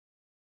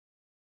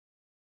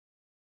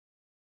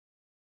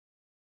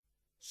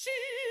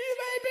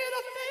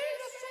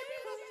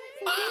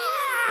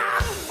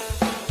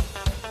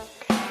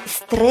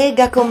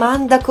Strega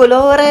comanda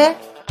colore?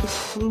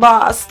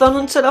 Basta,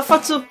 non ce la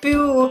faccio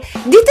più.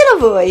 Ditelo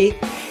voi.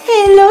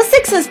 Hello,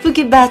 Six and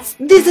Spooky Bats.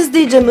 This is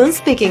DJ Moon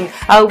speaking.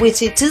 Our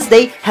Witchy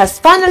Tuesday has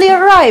finally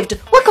arrived.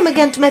 Welcome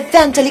again to my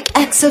Ventalic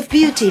Acts of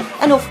Beauty.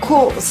 And of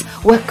course,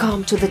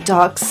 welcome to the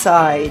dark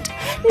side.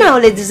 Now,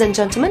 ladies and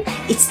gentlemen,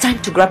 it's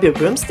time to grab your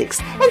broomsticks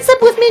and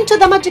step with me into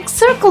the magic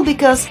circle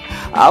because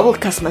I will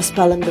cast my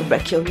spell and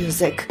break your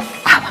music.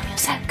 Our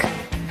music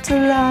to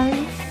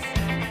life.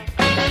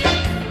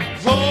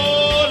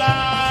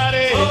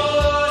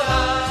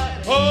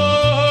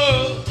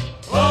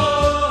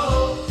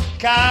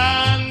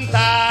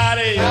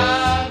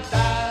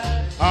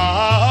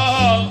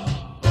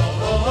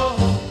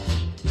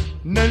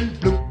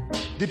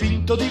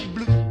 Dipinto di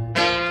blu,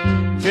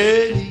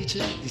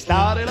 felice di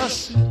stare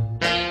lassù.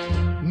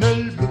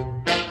 Nel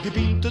blu,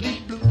 dipinto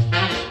di blu,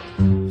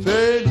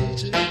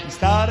 felice di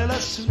stare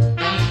lassù.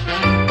 Nel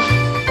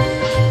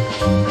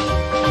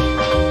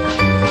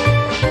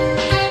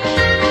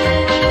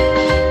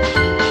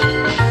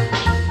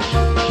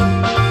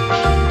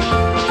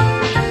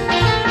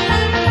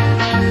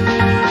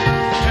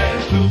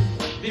blu,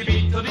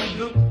 dipinto di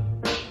blu,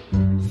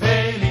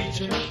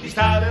 felice di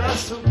stare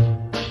lassù.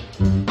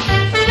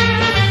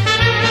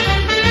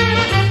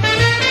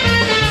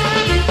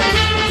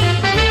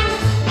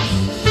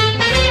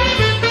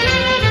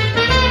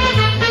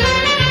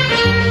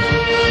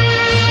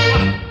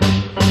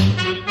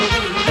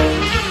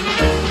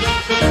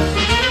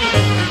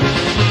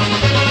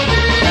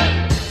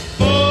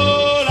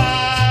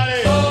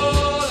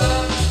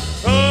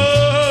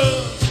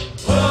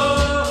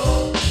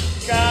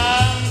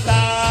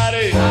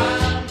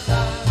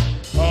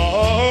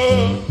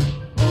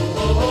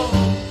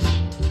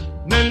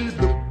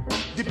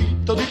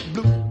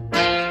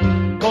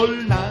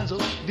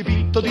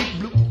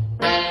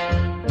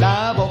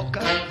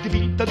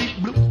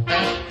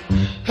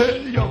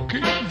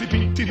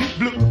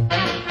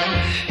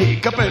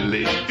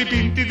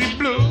 Dipinti di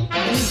blu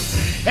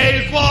e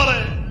il cuore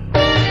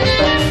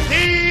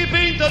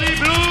dipinto di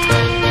blu.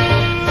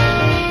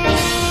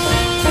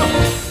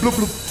 Blu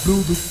blu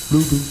blu blu blu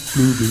blu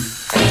blu blu.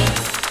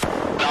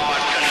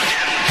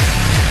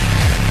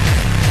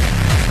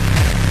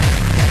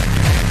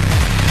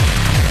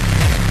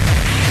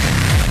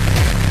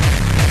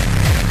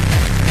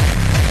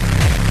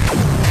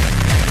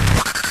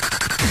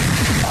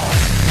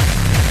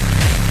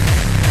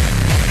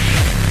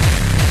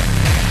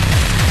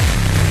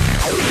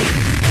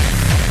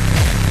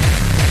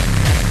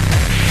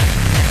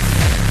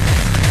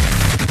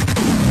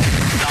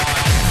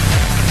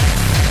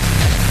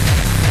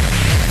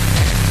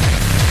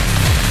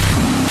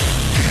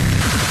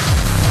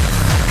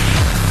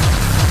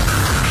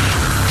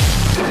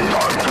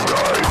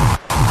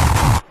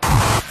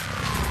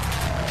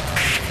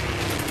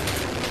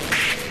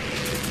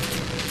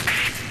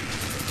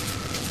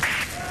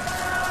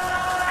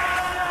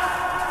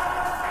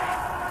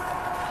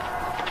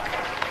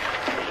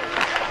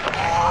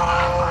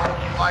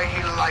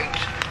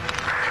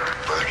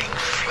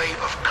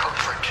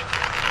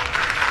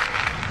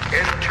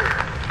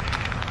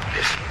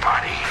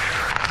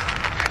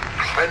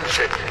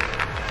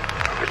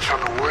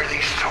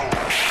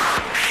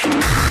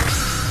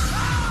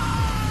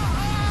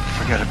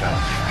 Forget about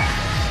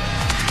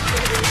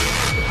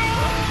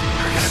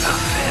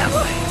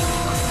family.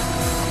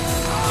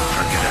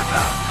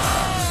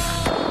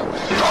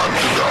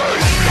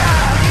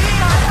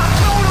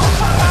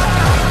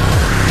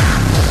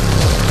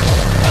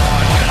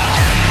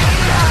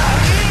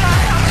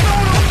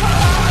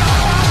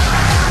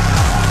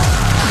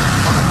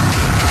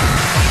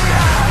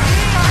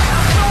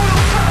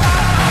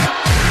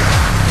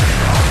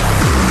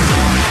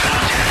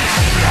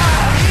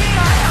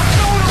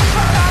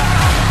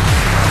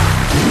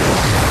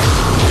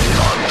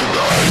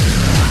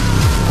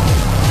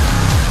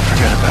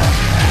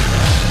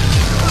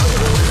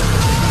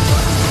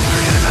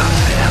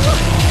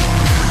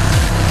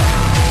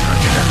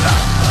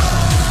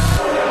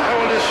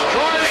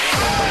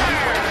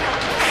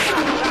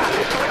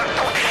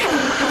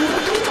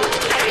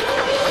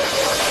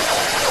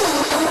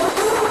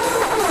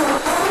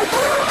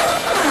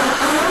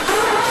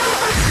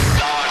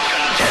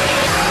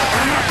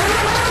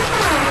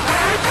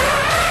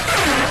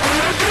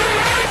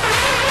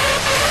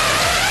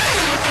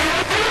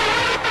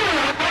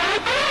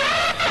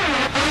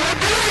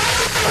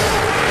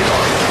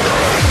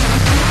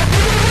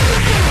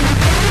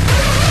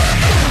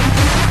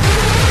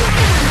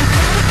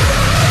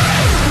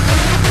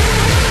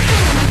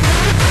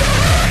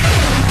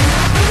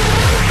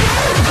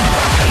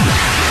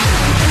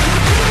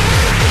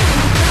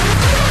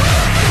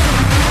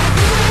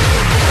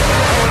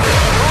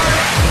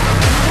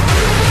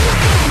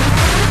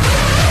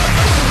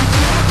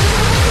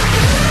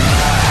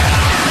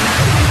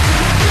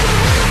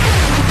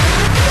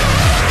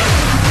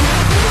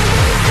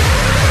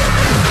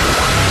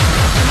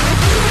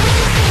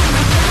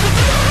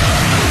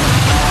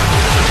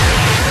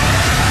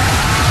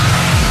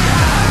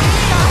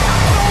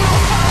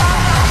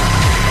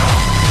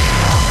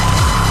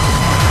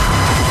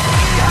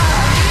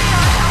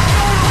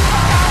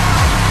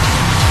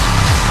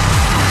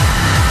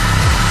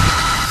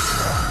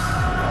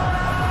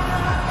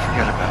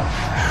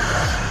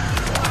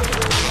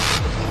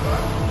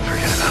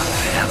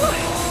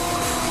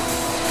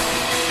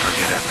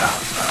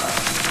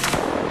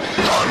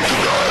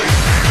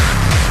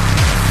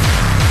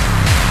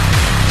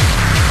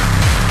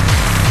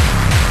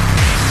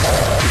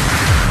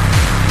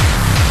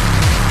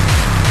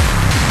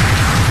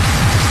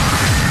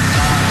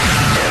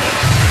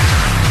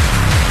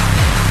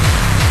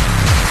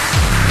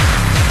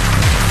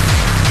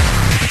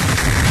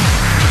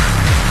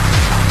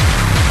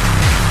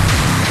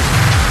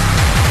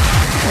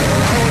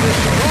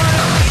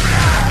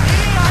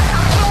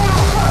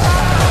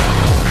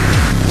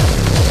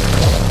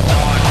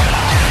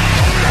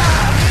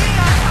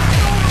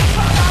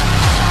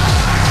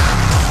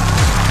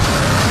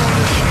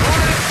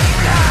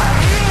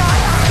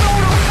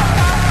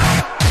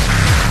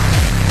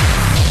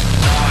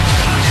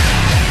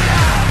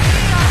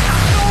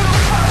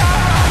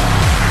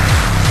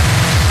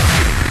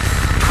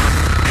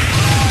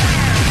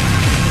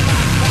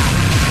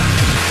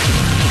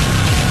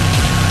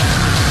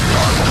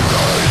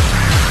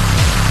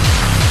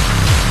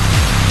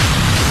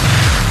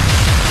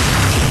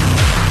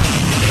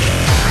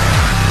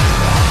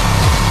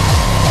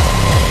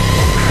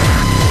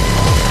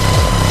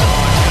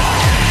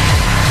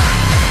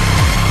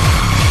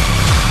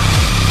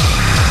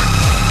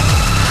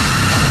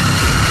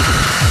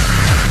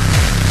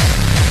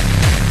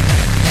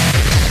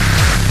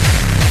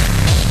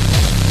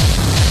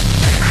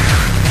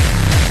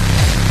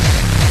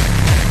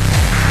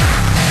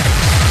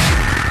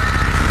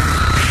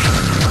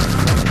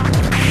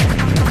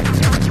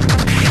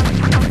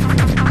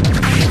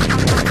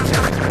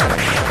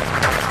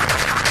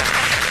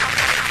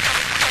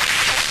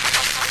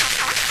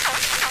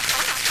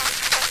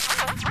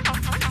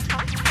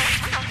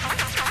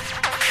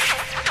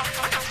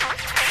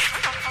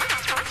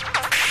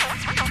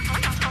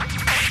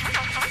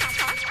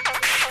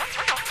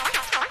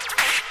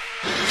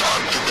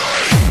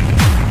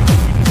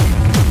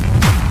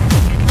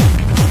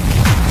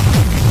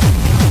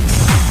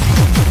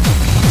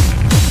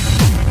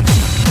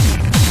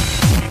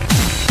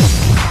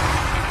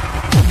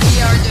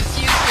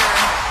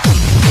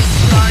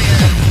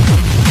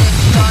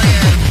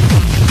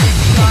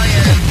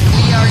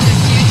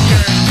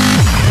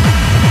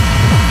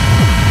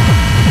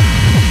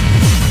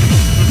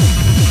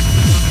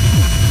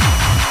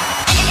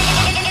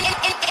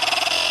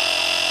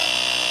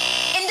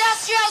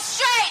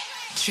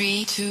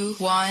 2,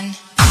 1.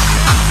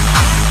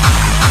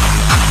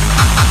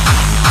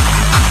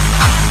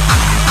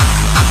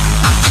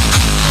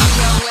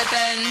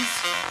 Weapons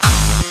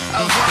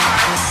of war.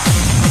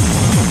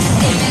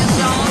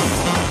 Émergence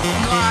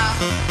noire.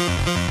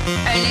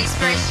 Une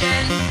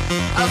expression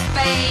of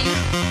pain.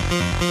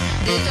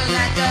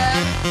 Détonateur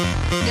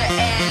de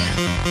haine.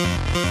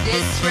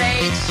 This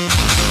rage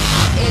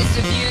is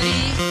the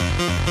beauty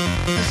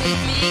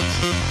rythmique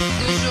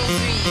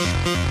d'aujourd'hui.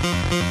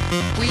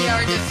 We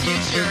are the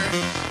future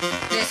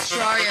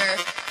destroyer.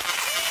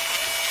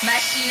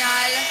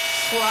 Machinal,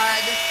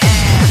 froide, air.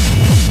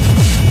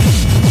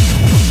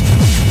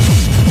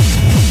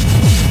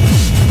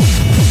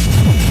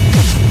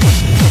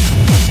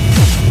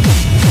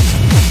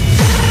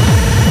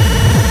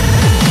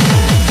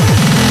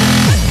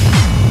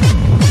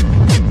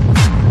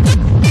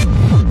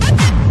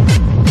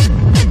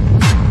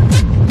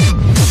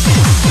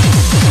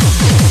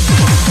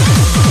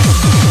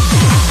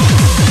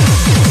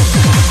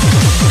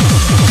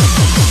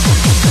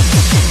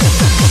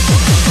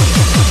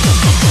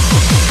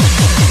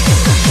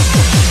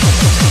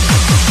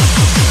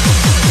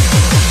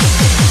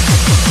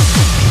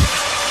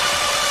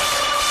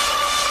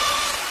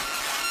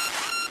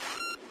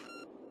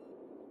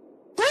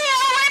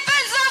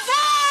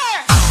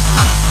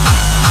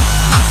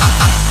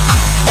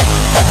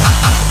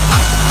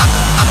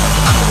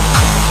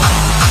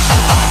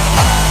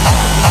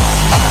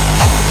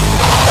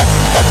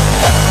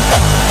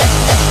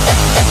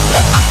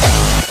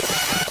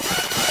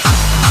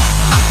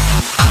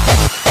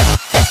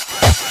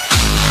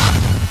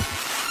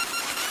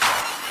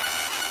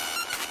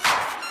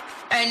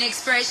 An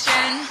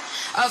expression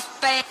of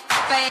pain,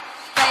 pain,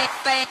 pain,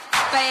 pain,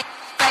 pain,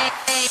 pain,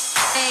 pain,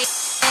 pain,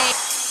 pain.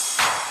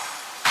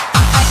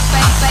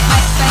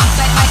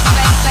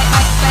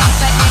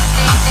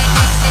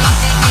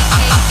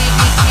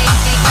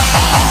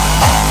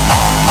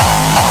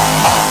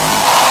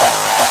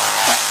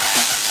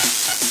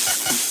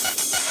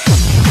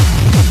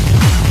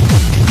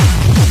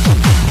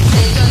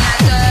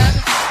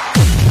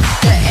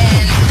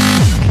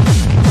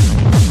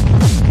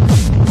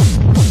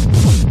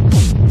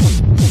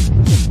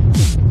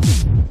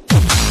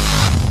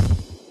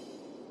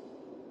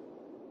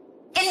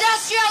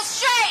 Industrial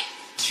straight.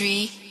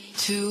 3,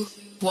 2,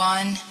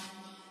 1.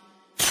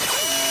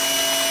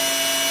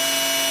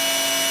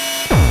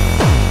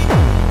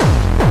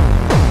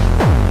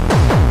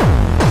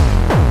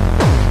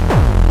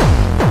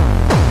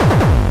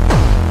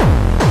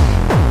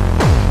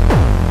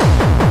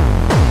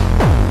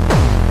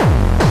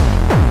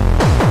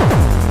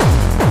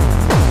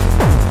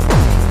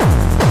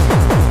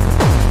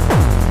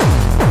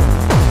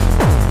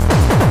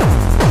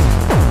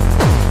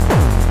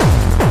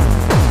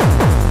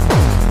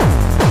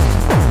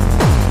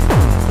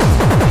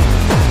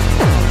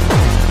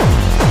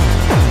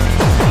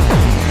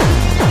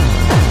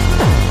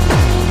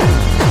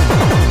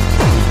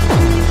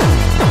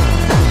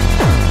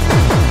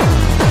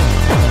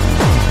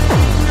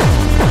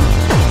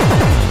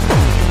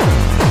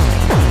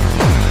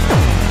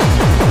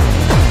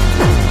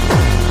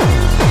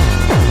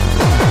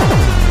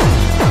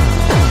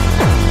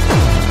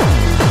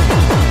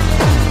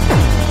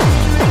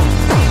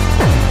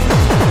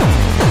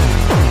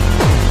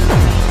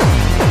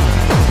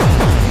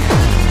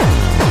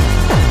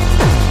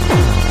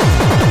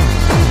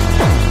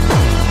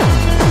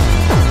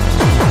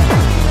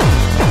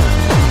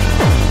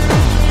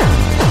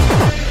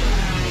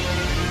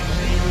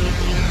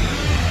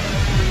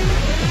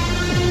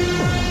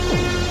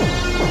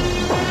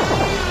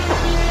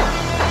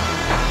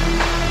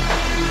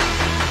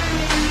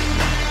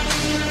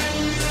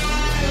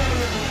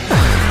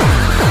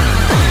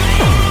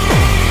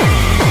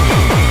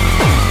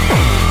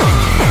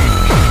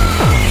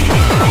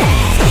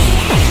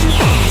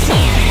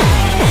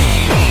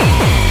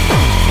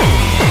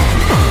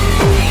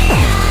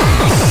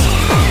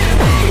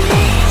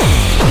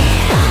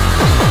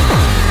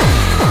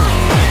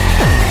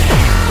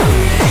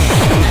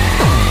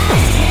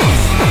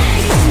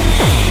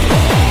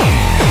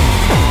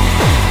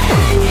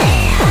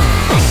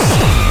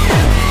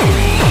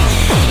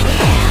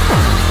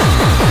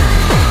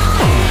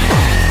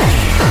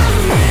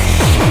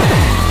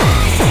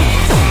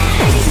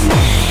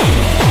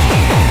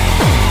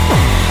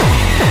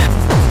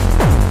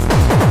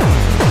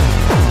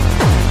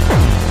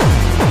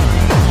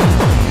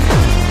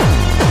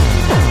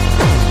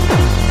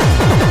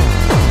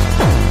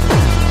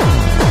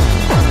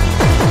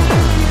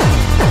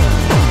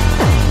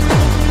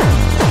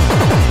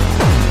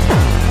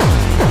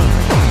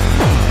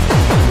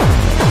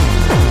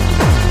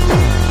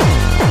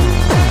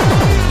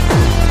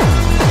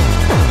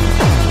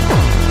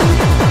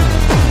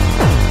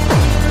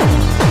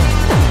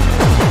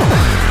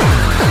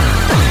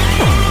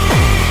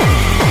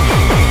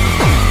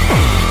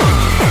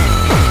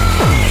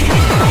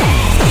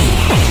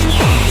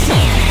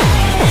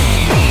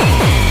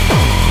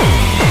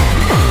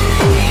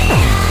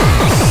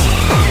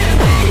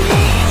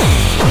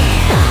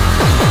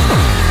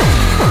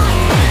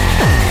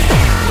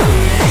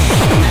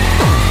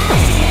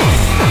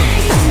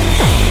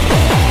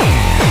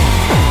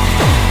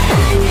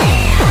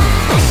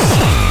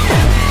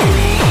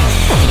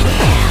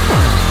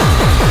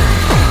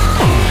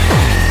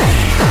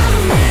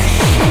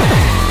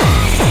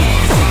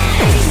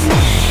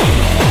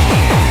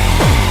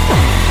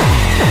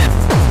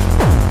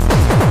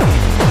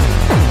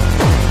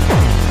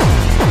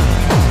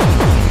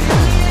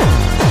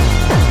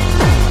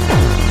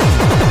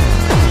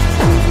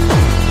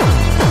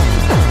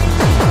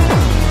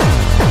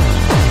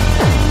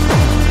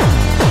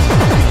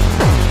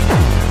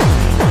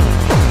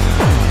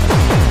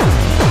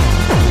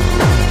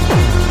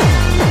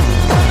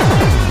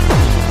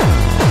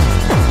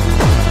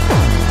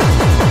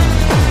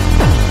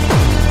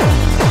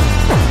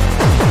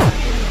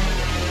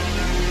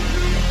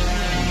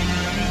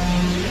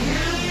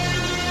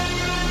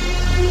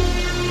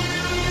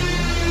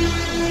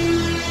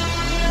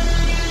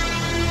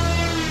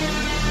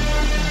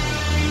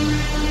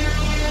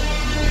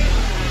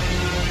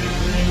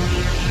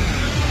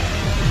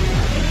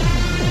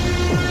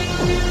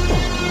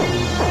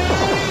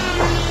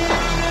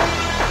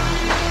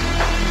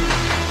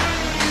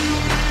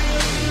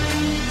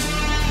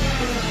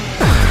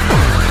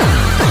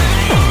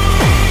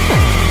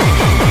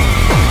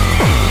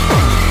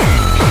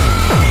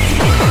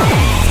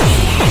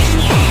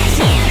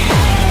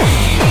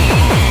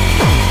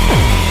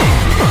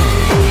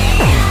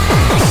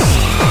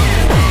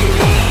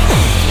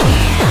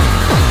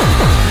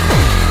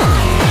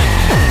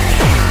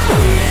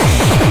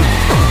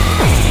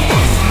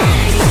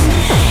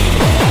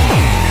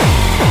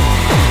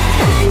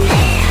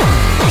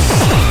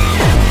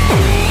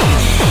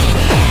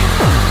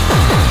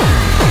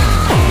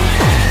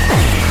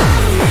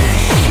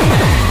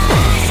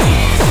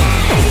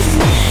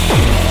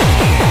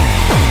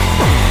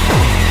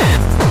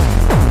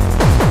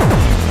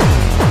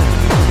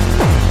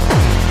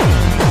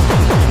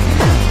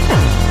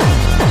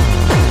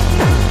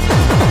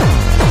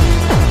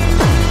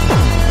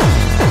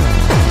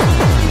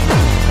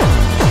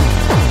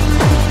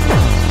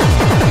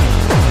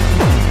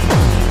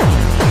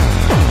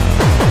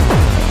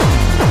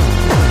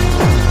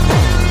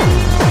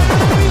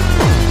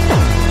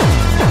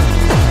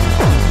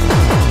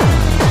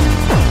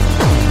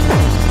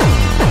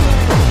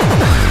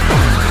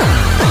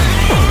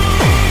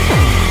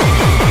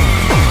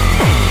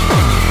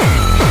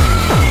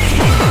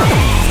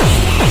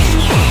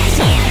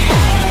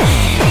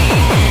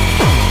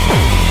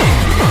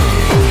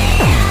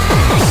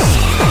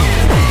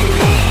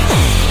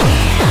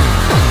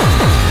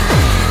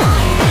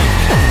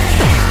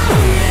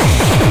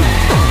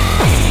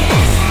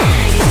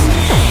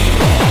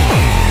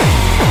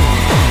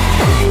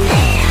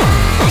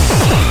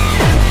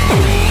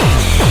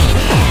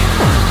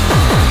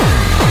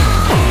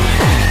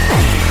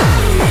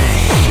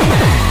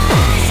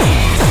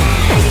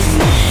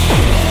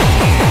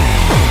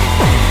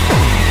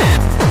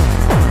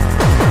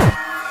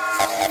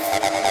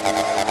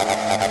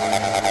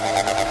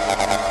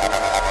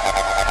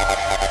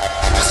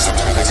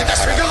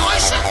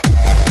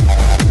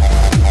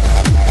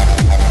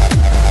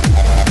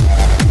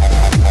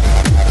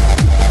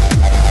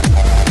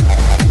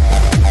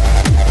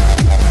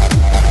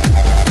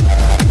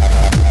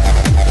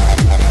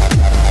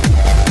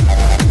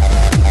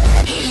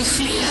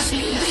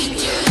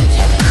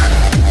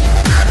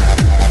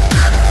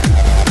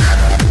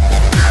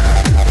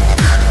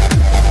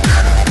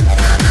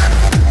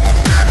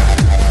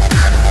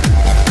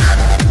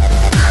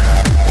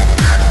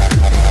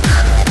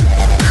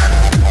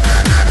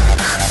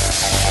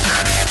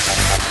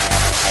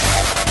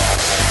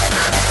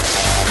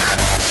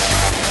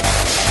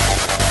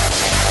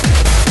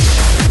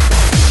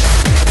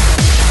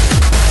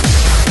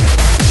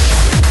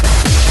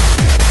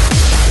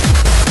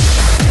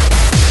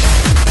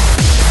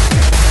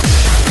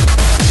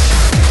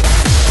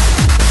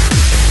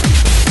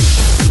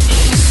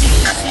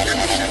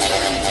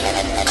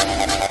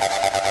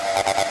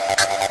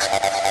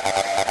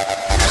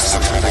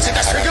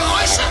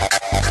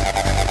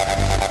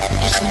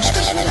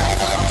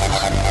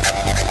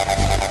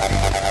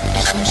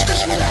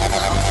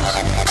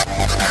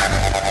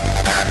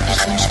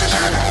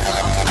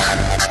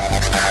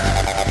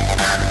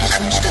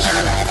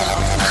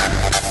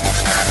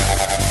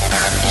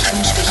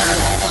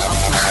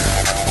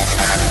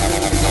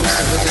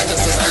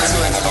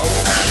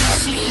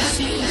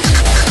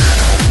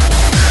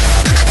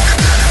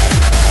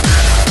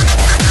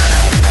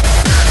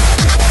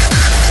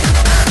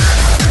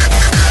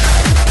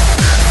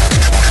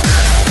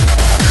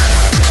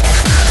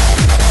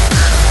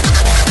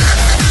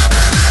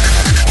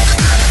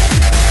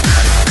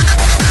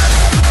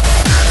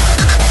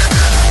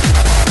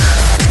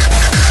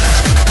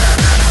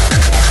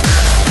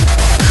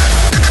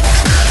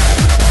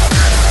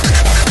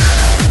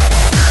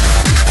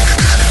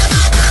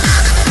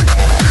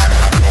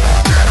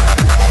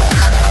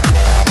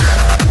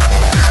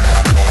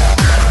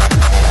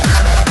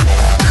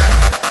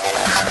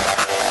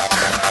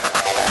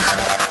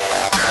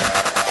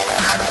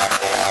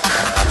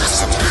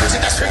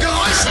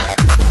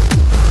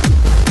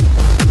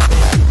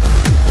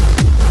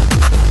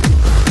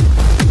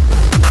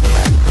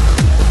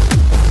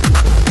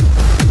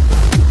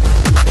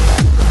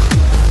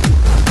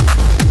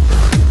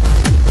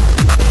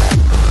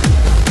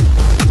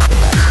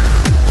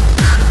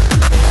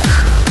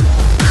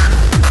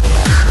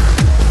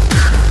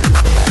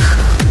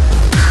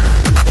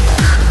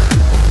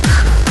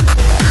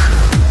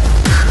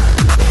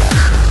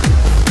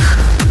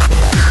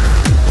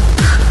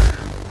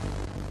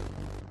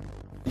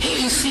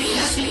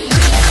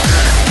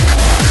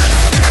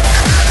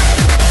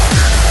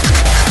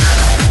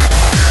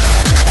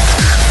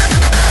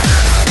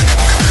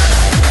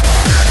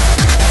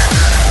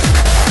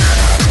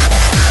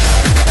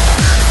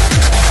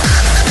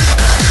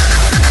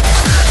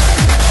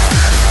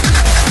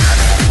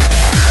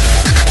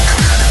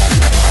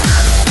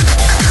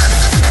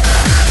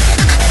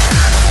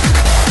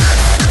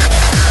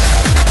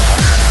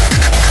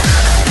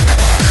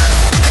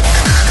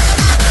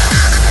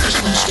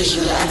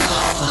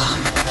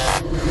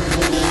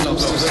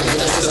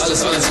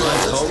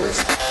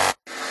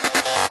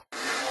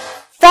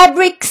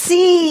 Fabric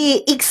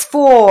C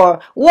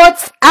X4.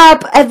 What's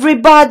up,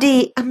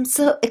 everybody? I'm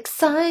so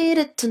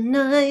excited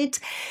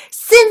tonight.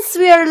 Since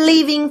we are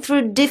living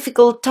through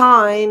difficult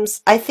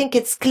times, I think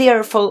it's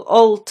clear for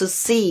all to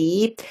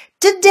see.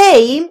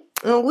 Today,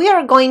 we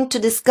are going to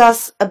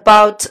discuss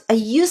about a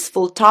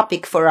useful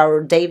topic for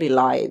our daily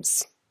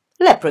lives.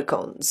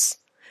 Leprechauns.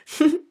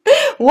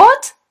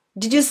 What?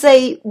 Did you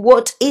say,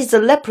 what is a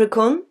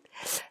leprechaun?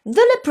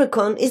 The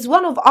leprechaun is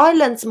one of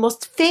Ireland's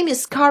most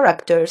famous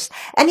characters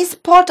and is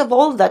part of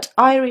all that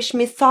Irish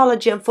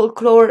mythology and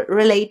folklore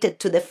related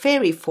to the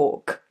fairy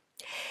folk.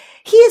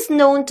 He is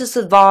known to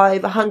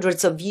survive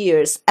hundreds of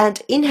years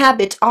and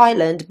inhabit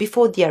Ireland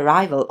before the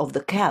arrival of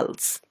the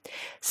Celts.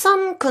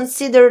 Some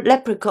consider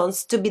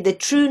leprechauns to be the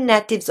true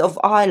natives of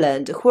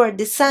Ireland who are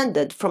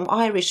descended from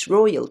Irish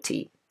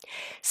royalty.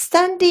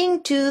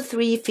 Standing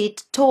 2-3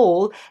 feet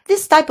tall,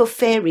 this type of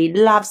fairy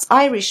loves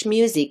Irish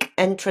music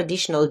and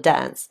traditional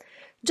dance.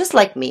 Just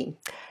like me,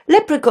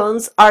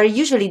 leprechauns are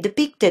usually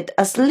depicted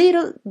as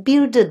little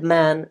bearded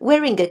men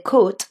wearing a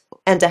coat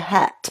and a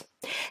hat.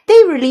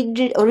 They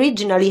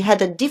originally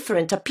had a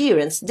different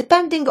appearance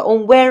depending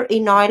on where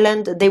in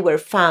Ireland they were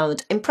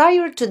found, and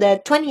prior to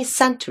the 20th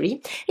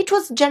century, it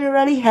was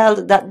generally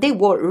held that they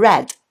wore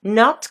red,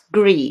 not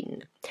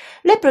green.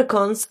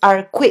 Leprechauns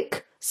are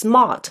quick,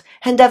 smart,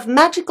 and have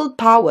magical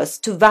powers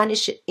to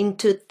vanish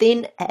into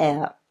thin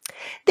air.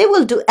 They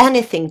will do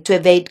anything to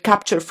evade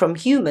capture from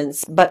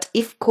humans, but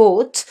if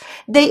caught,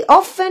 they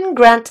often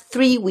grant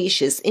 3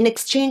 wishes in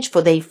exchange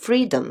for their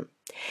freedom.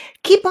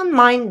 Keep in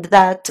mind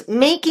that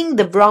making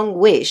the wrong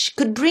wish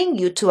could bring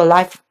you to a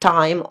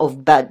lifetime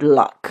of bad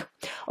luck.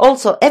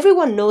 Also,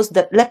 everyone knows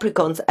that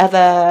leprechauns have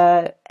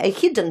a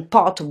hidden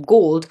pot of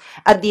gold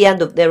at the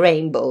end of the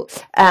rainbow,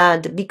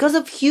 and because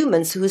of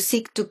humans who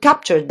seek to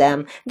capture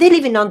them, they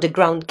live in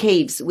underground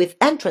caves with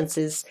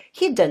entrances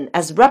hidden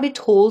as rabbit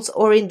holes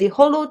or in the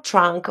hollow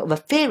trunk of a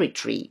fairy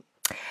tree.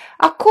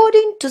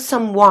 According to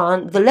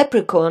someone, the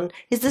leprechaun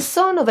is the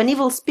son of an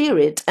evil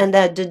spirit and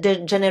a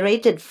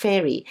degenerated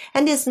fairy,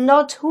 and is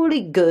not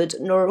wholly good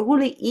nor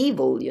wholly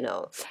evil,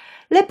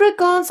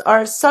 Leprechauns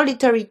are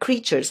solitary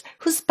creatures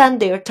who spend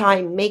their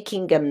time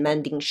making and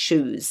mending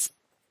shoes.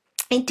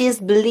 It is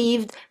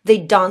believed they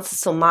dance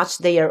so much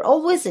they are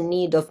always in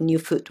need of new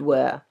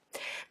footwear.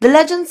 The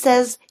legend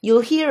says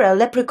you'll hear a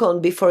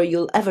leprechaun before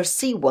you'll ever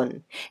see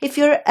one. If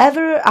you're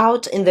ever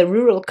out in the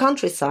rural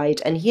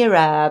countryside and hear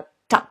a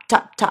tap,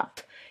 tap,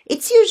 tap,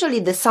 it's usually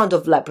the sound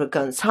of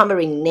leprechauns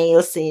hammering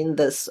nails in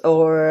the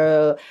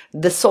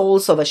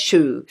soles of a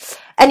shoe.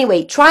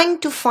 Anyway, trying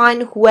to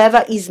find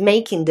whoever is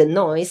making the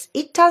noise,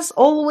 it has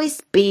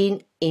always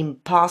been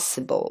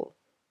impossible.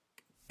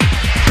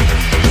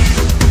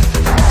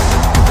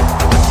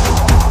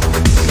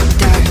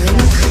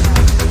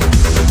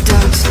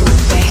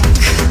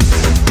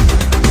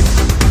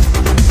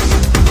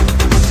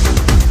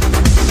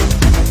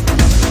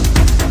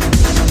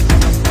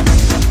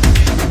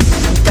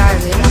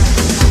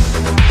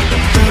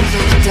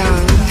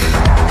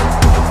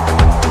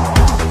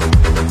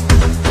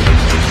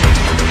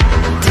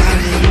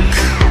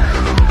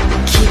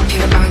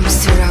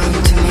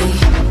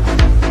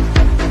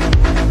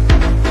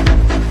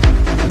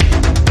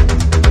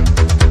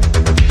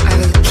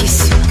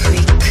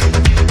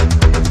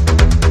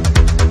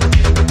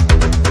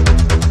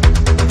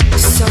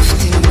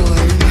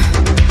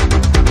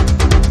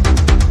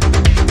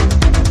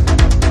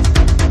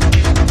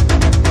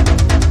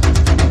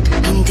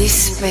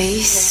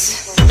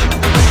 Space,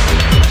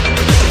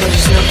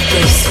 there's no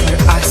place for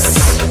us.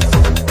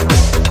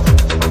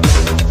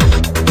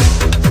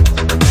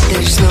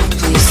 There's no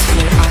place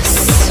for us.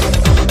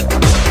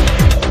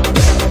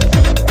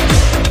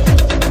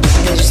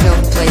 There's no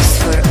place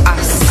for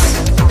us.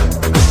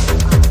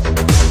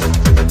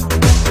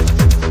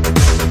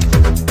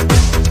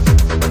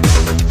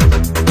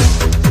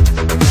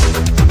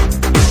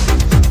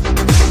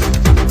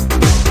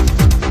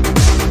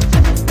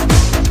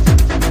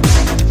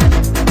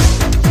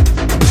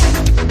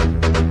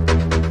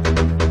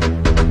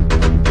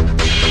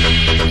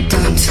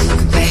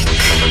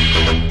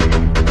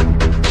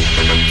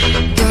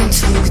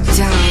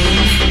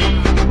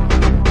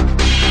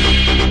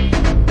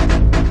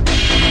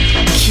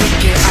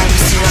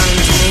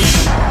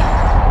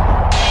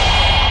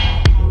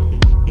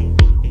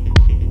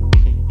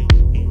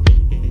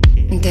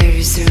 There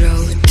is a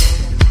road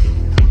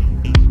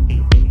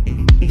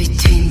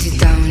between the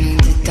dawn and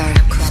the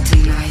dark of the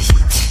night.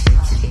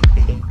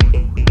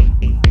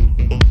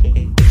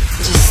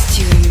 Just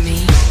you and me.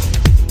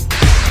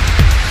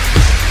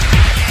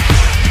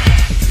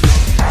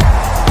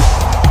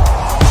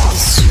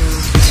 This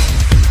road,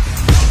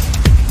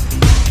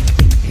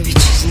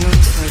 which is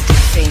not for the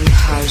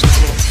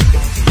faint-hearted,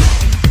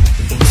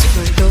 it's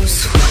for those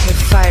who have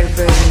fire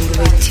burning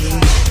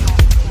within.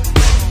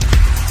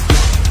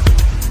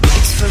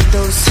 For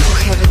those who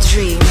have a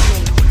dream,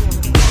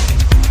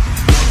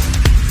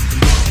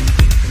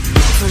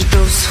 for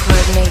those who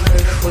are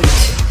neighborhood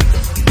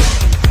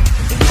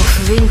of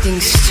winding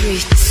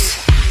streets,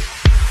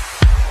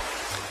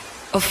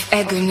 of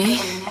agony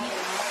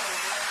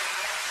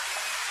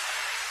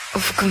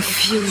of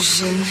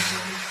confusion,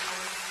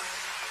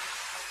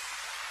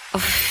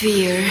 of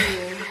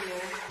fear.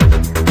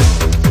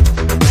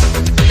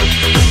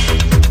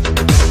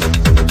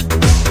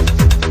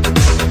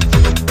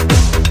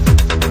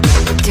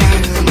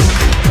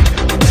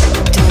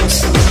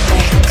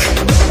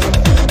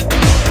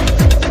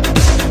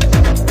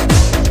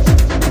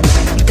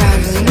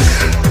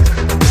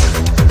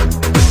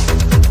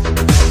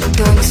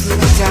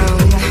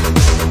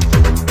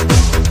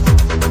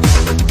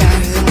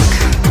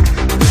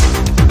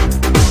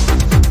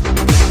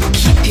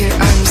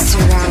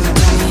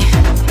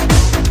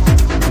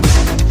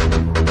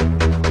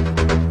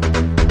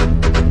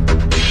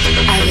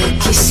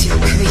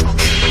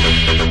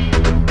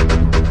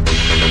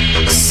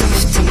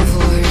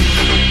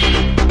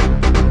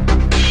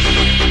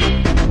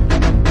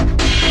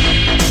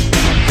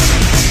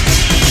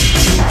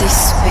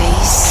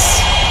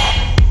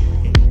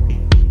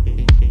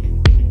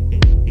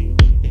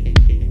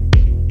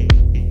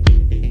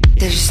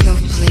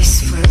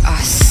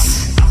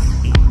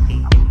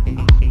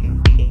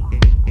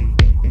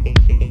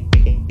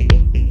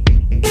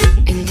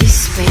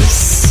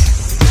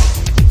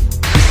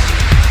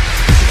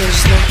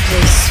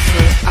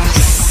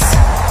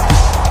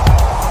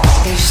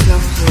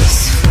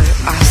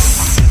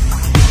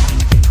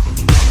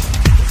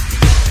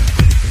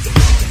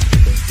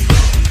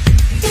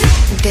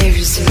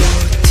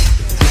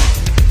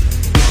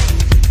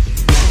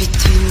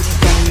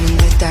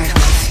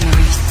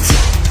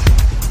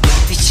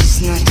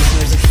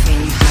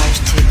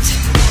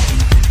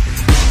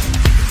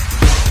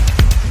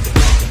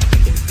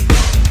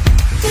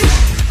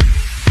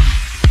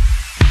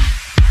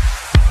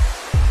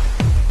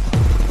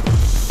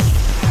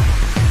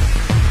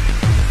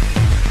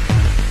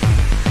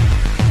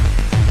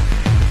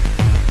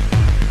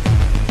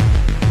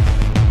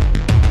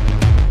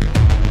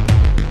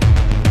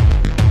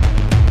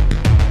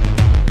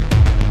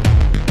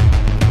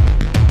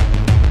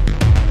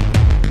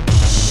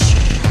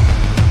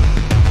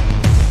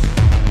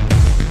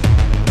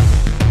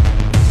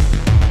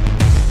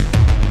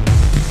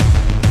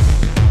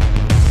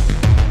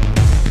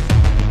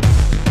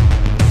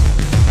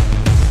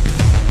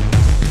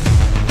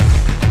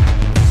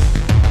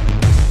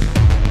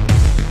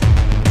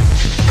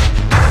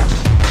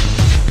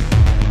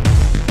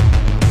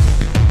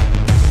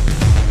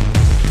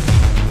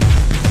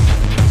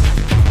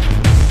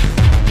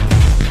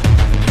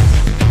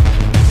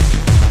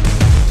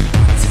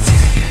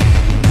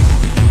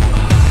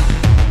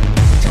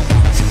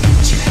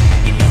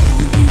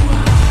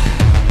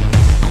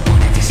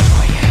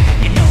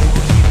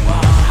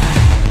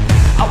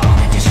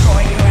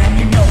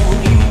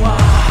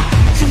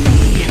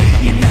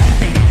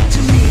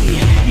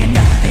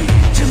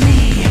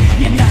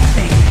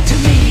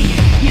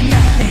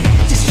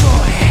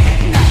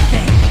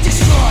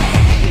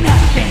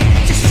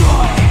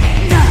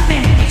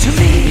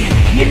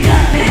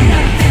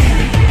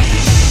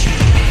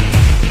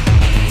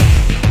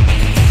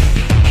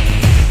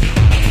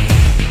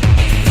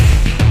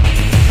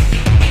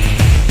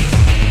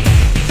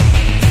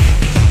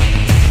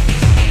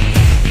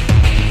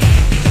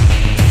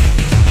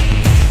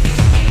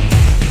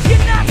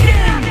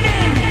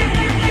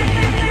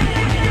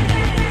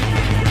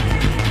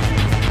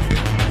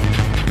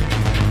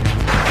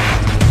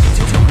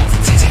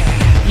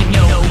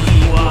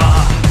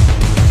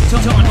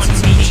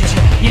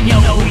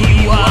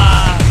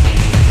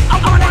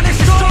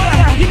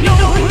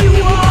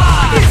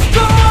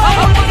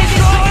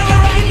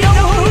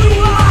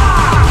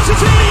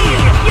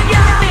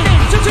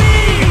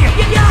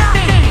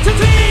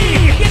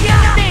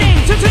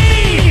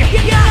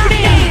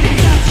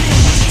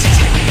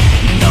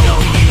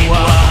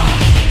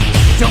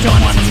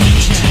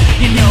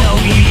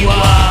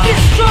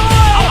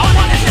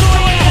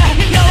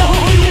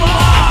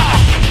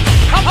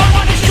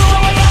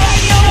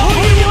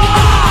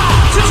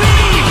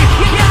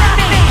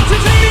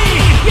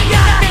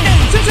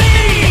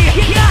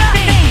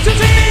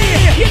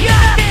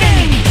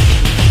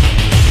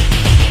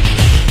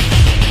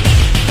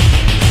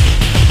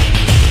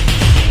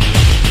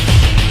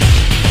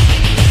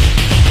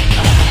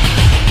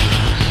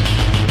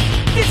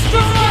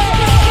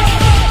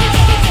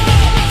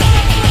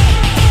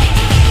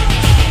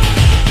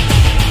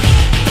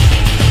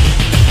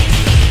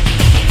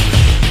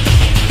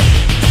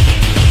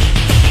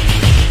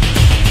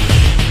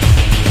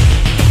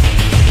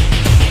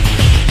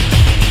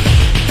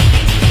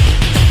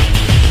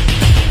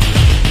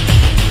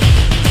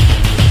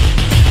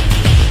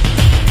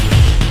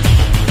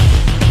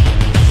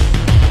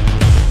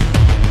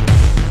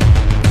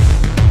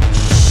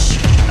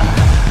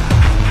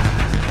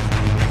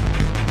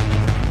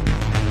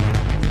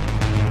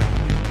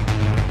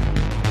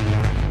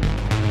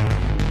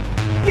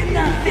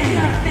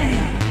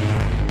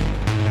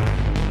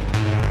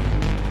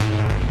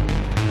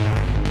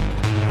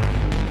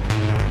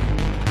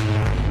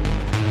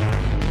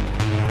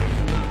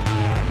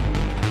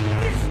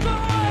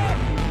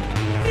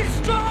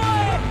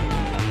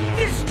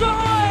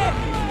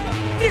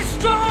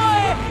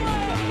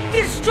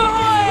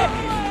 Destroy!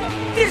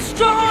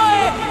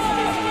 Destroy!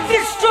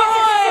 Destroy!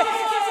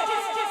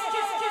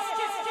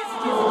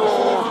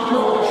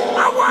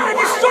 I want to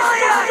destroy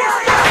you!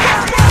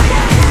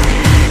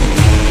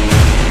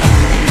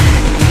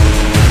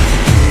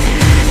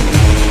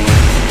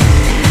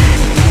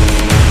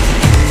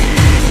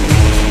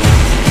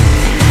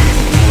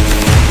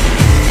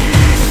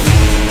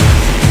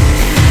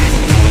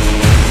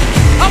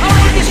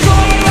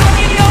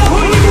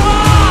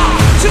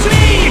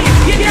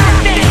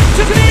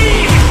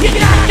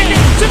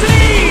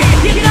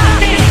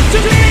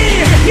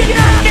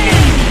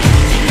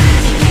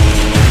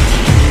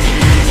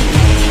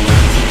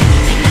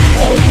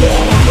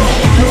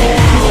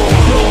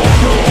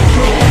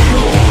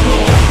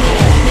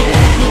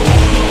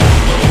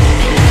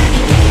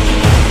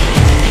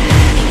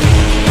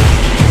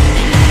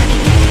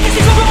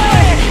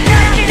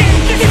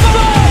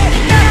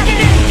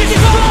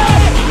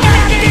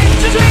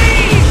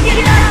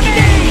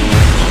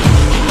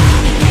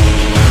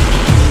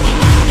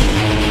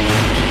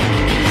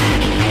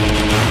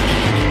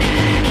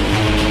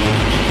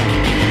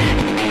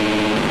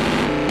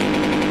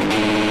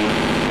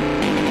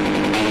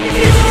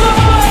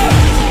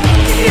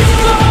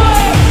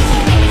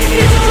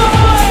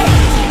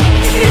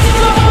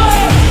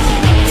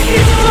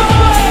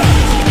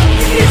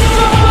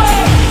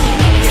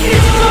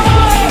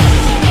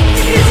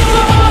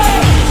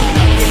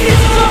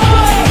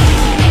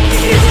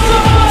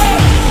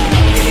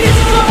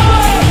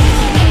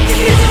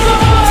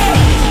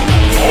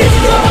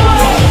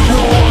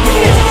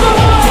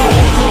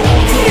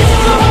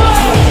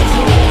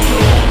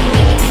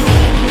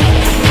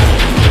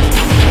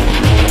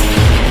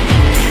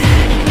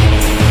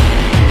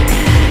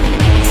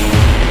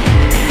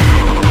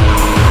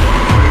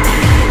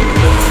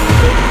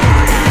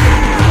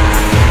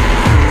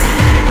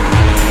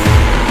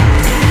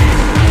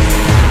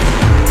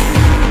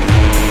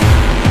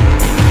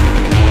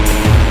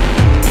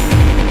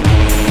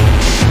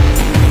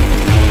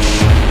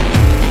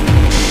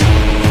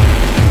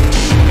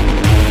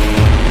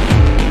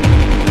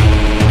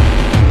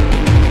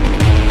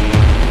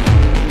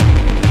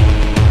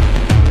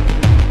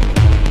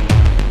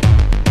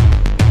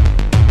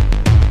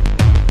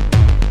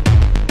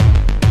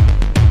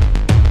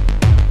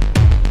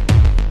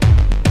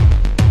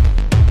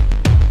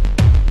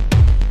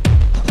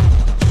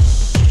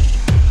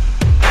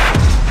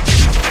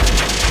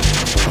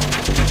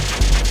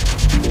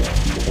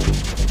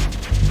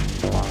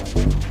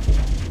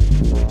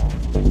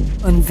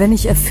 Und wenn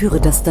ich erführe,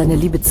 dass deine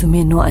Liebe zu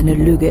mir nur eine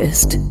Lüge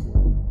ist,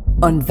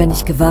 und wenn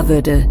ich gewahr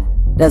würde,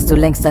 dass du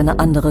längst eine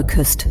andere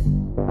küsst,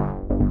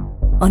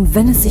 und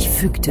wenn es sich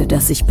fügte,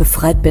 dass ich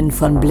befreit bin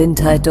von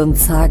Blindheit und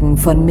Zagen,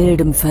 von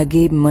mildem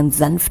Vergeben und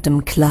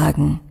sanftem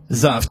Klagen.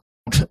 Saft.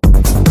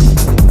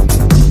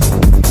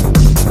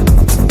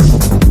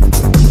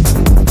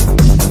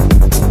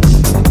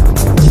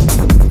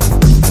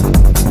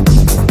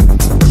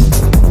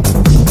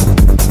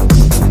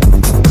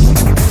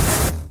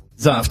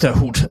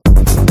 Safterhut.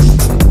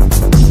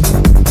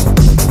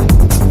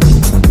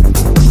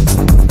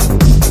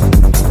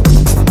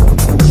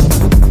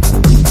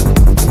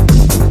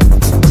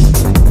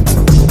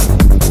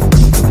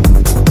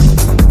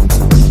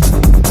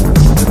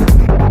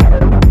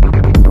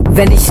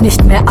 Wenn ich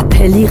nicht mehr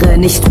appelliere,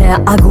 nicht mehr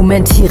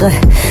argumentiere,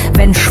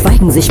 wenn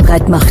Schweigen sich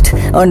breit macht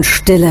und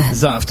Stille.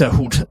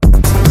 Safterhut.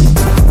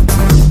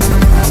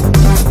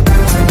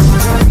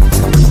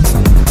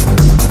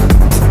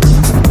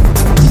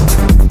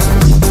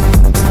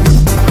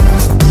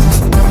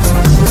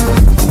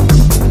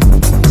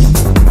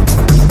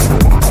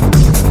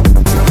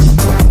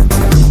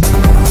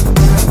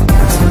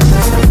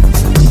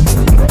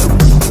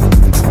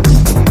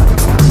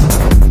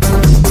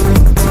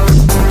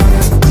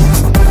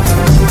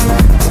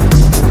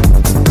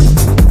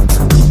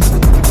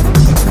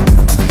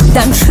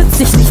 Dann schützt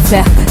dich nichts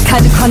mehr,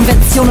 keine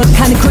Konvention und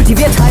keine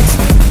Kultiviertheit.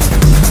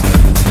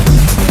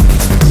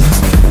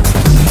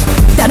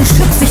 Dann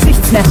schützt dich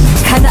nichts mehr,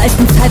 keine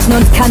alten Zeiten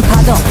und kein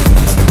Pardon.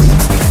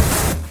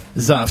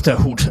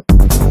 Safterhut.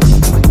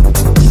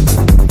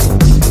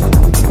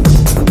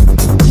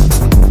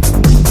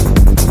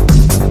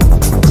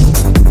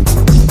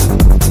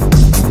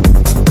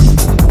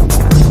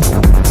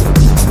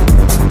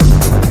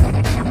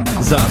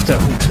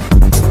 Safterhut.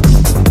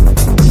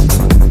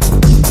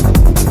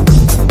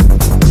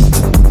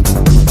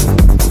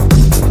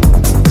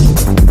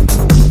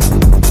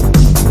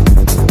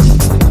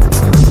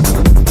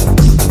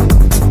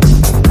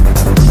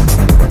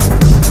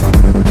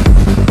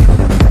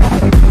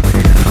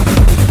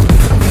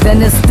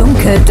 Wenn es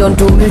dunkelt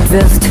und du müd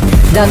wirst,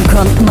 dann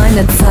kommt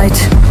meine Zeit.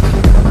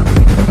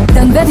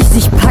 Dann werde ich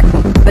dich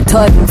packen,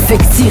 betäuben,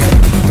 fixieren.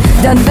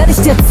 Dann werde ich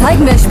dir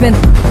zeigen, wer ich bin.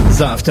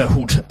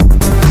 Safterhut.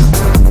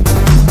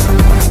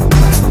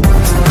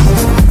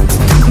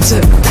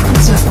 Tanze,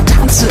 tanze,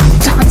 tanze,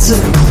 tanze.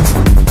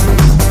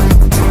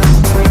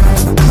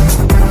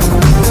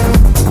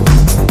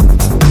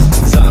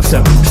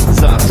 Safterhut,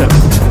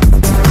 Safterhut.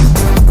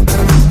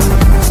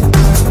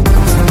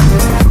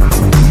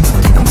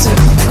 Tanze,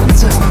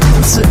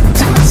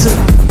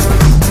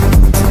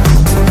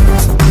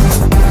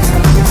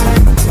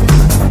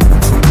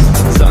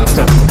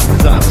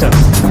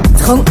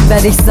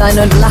 werde ich sein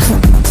und lachen.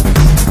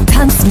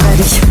 Tanzen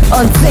werde ich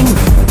und singen.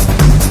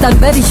 Dann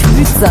werde ich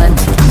müde sein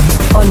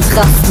und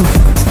rasten.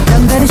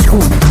 Dann werde ich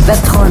ruhen,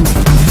 werd träumen,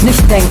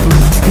 nicht denken,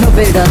 nur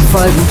Bildern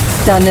folgen.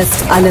 Dann ist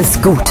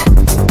alles gut.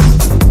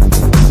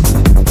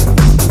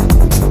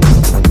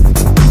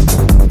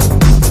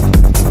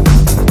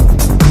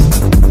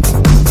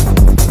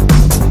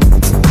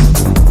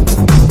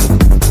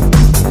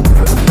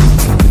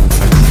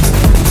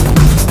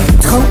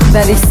 Trunken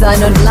werde ich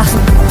sein und lachen.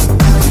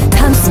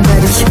 Tanzen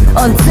werde ich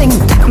und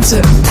singen.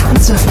 Tanze,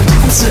 tanze,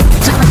 tanze,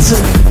 tanze.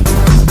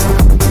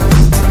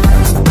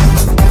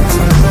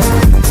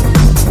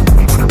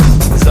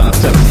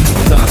 Saafter.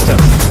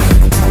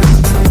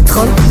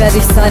 Trunken werde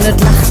ich sein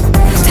und lachen.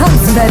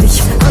 Tanzen werde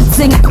ich und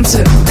singen.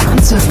 Tanze,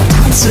 tanze,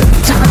 tanze,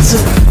 tanze.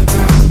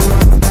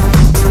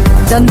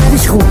 Dann werde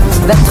ich ruhen,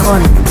 werd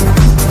träumen,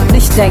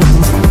 nicht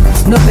denken,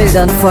 nur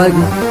Bildern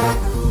folgen.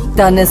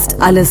 Dann ist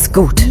alles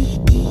gut.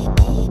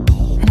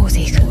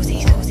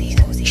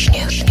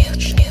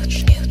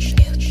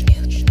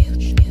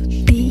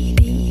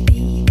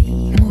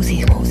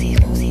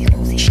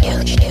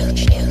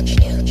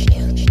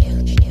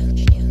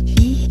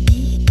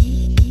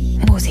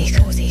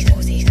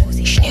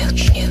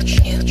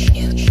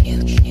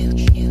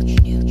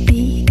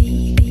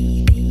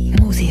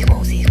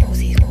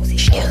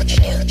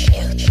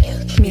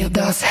 Mir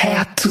das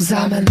Herz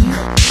zusammen.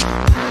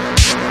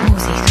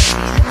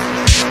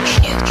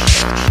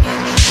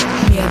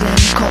 Mir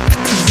den Kopf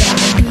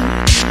zusammen.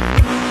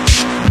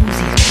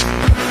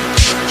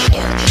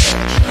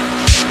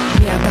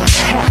 Mir das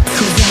Herz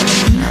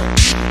zusammen.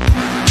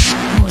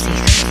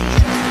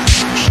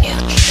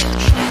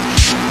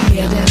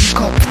 Mir den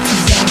Kopf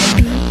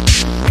zusammen.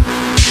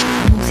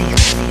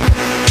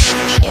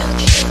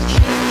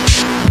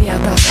 Mir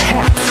das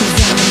Herz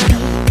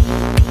zusammen.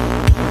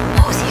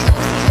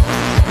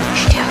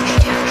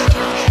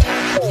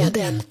 Mir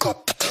den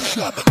Kopf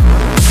zusammen.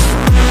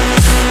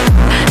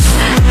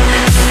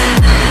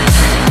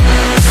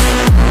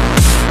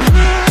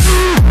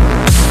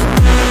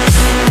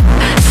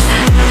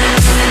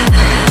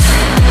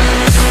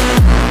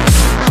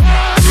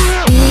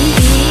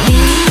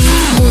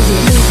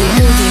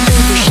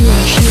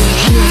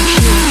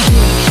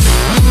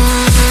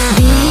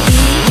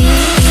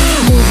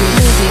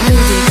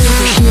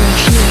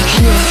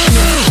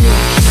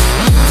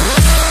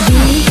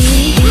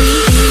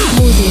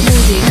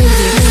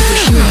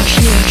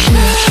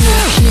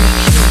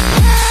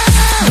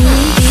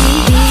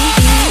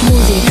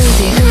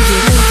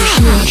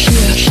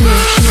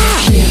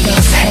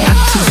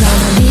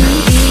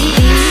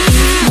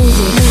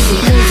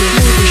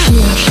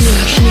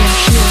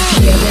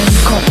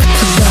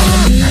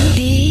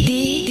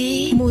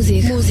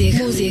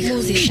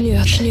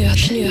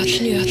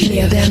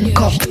 Mir den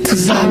Kopf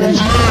zusammen.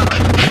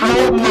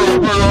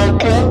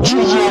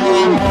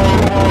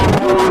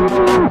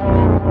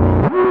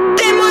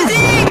 Die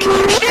Musik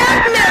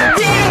schnürt mir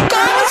den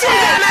Kopf zusammen.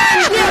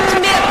 Schnürt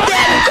mir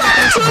den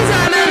Kopf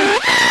zusammen.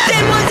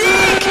 Die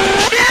Musik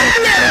schnürt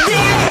mir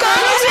den Kopf zusammen. Schnürt mir das Herz zusammen. Die Musik schnürt mir den Kopf zusammen. Schnürt mir den Kopf zusammen. Die Musik schnürt mir den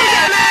Kopf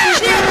zusammen.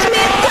 Schnürt mir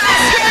das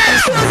Herz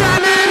zusammen.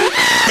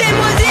 Die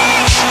Musik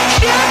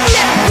schnürt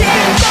mir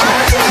den Kopf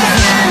zusammen.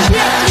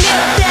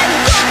 Schnürt mir das Herz zusammen.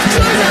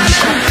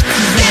 Die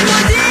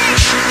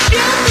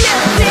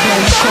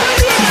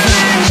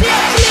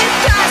Musik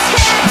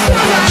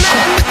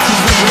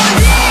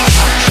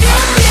schnürt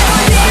mir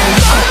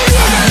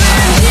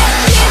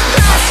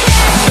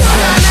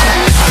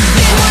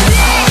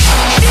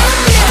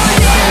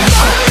den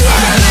Kopf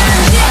zusammen.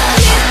 Schnürt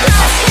mir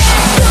das Herz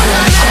zusammen.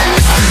 Die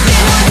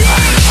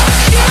Musik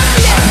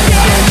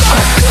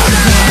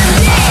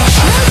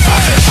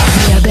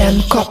schnürt mir den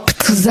Kopf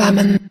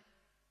zusammen.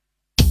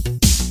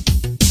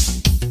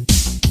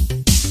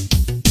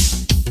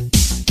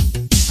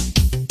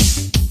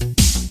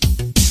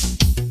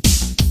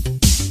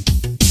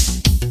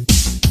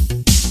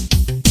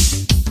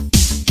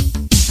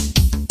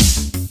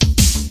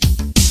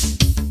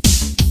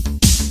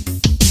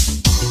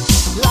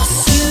 La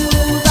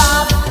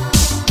ciudad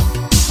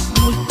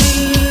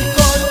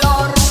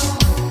multicolor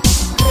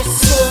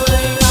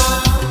resuena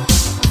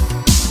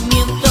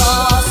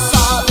mientras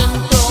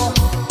adentro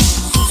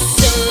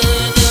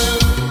sucede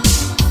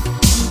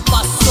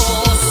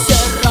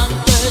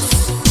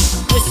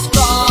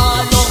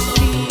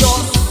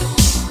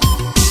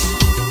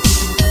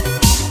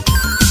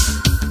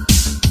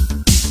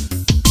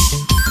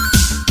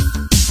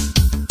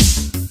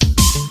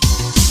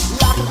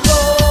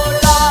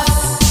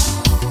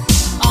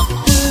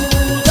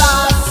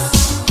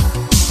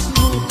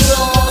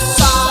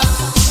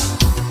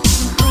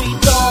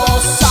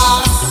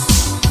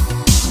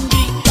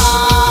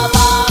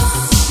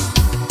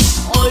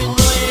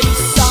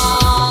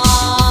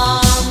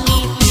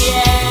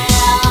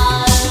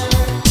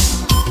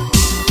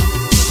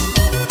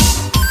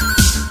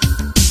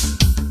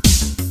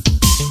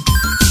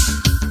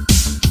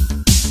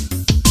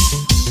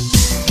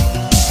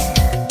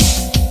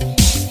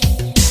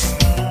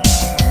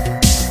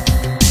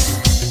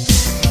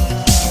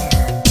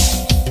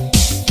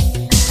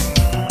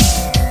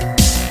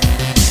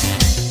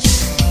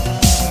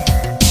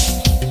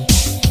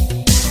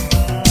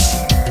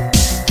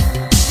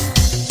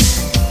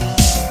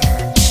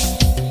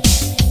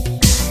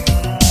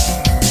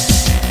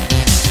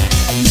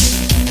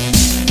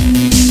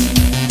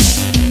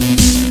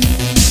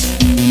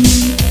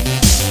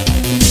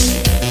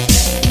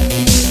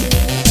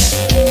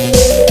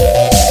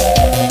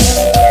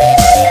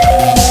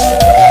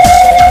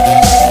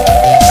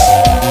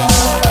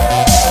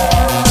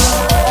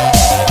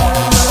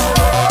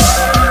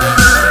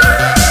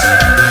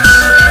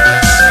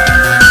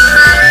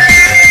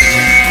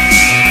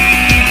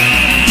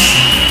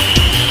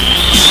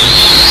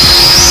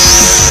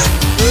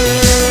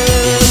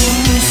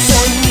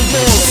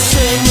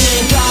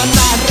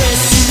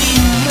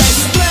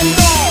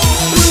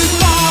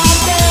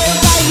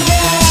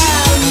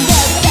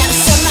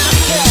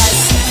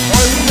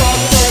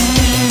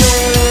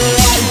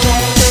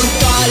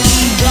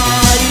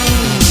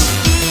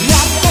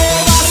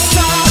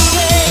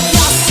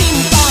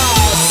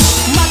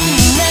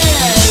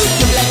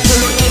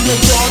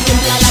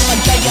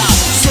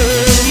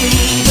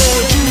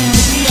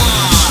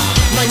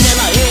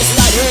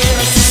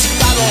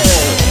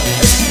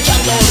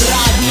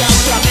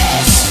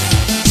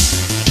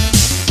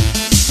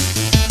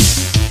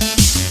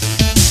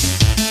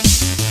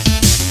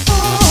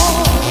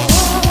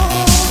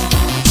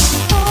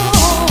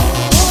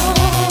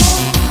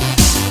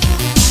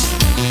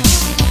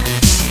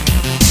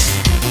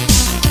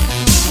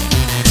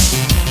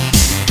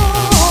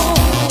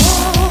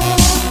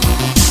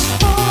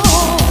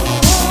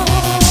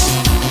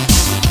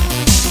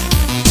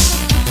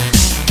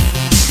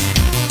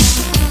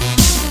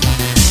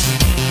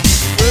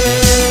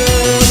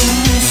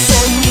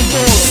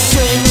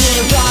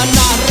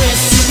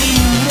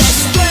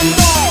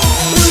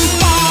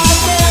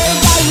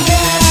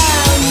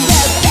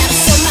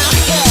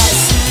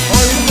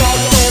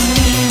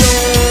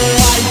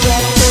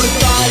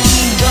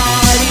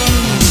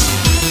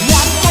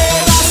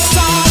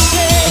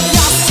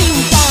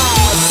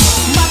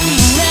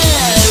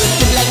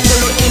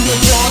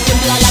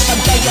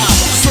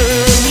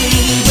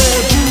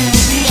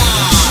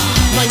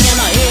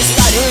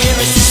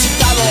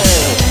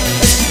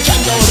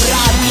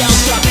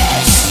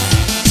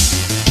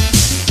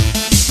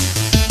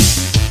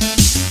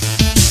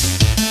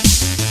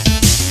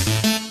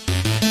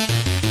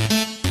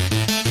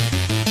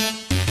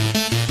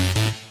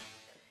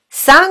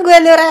sangue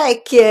alle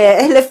orecchie,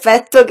 è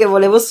l'effetto che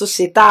volevo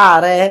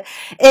suscitare.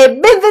 E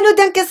benvenuti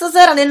anche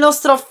stasera nel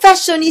nostro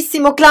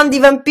fashionissimo clan di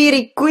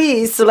vampiri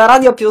qui sulla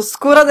radio più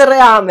oscura del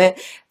reame,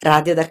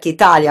 Radio Dark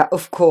Italia,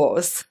 of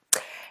course.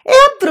 E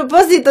a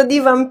proposito di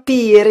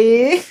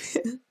vampiri,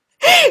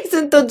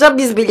 sento già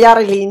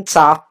bisbigliare lì in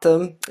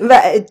chat.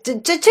 Beh,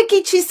 c'è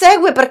chi ci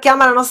segue perché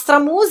ama la nostra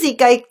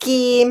musica e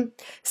chi...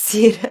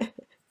 Sì,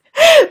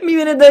 mi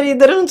viene da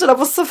ridere, non ce la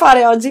posso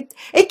fare oggi.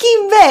 E chi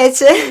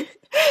invece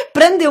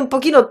prende un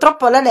pochino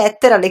troppo alla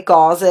lettera le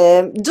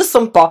cose, giusto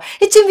un po',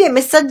 e ci invia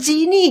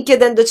messaggini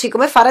chiedendoci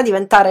come fare a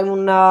diventare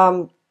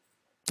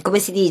come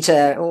si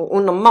dice,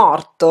 un non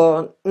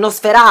morto, uno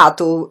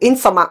sferato,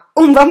 insomma,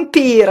 un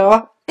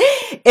vampiro.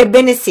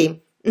 Ebbene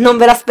sì, non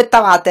ve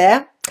l'aspettavate,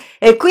 eh?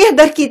 E qui a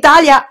Dark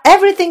Italia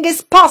everything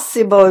is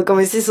possible,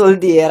 come si suol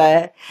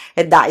dire.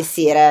 E dai,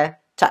 Sire,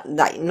 cioè,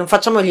 dai, non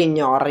facciamo gli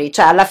ignorri.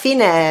 Cioè, alla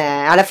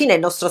fine il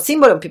nostro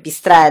simbolo è un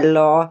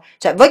pipistrello.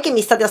 Cioè, voi che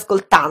mi state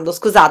ascoltando,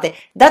 scusate,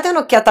 date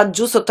un'occhiata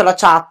giù sotto la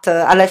chat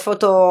alle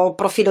foto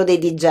profilo dei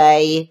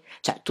DJ.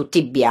 Cioè,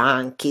 tutti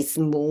bianchi,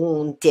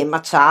 smunti e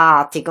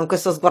maciati, con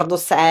questo sguardo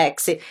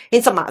sexy.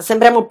 Insomma,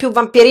 sembriamo più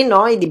vampiri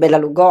noi di Bela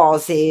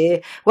Lugosi.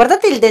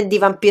 Guardate il dandy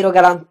vampiro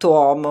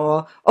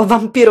galantuomo, o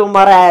vampiro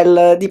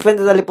Morel,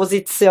 dipende dalle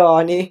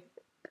posizioni.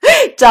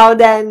 Ciao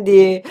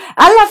Dandy!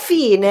 Alla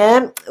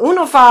fine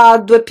uno fa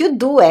 2 più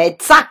 2 e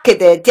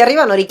zacchete, ti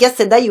arrivano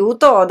richieste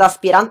d'aiuto da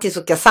aspiranti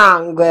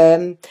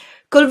succhiasangue.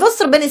 Col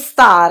vostro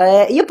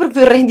benestare, io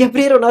proporrei di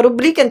aprire una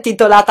rubrica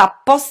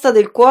intitolata Posta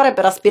del cuore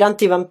per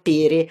aspiranti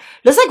vampiri.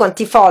 Lo sai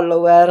quanti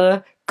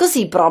follower?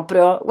 Così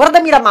proprio.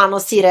 Guardami la mano,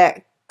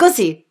 Sire.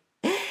 Così.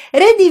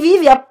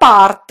 Redivivi a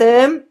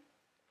parte,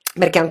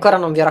 perché ancora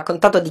non vi ho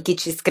raccontato di chi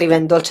ci scrive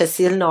in Dolce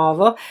il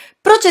Novo,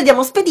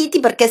 procediamo spediti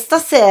perché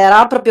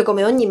stasera, proprio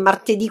come ogni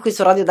martedì qui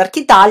su Radio Dark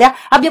Italia,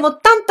 abbiamo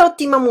tanta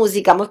ottima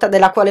musica, molta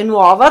della quale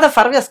nuova, da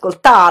farvi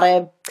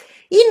ascoltare.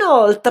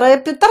 Inoltre,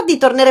 più tardi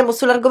torneremo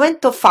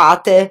sull'argomento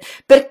fate,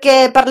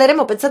 perché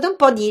parleremo, pensate un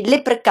po', di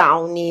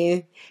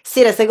leprecauni.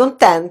 Sire, sei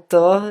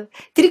contento?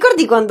 Ti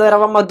ricordi quando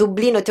eravamo a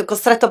Dublino e ti ho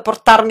costretto a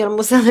portarmi al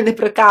museo del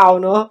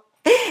leprecauno?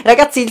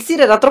 Ragazzi, il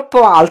Sire era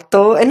troppo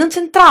alto e non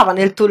c'entrava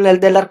nel tunnel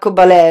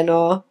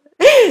dell'arcobaleno.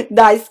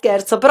 Dai,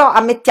 scherzo, però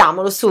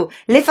ammettiamolo su,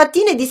 le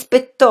fattine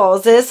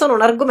dispettose sono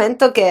un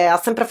argomento che ha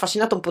sempre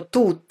affascinato un po'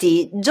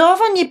 tutti,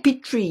 giovani e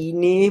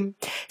piccini.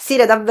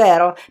 Sire,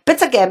 davvero,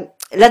 pensa che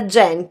la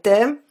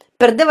gente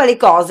perdeva le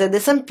cose, ad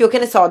esempio, che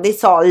ne so, dei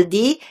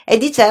soldi, e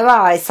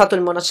diceva è stato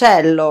il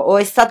monacello o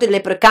è stato il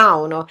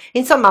leprecauno.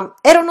 Insomma,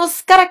 era uno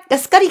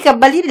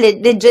scaricabarile,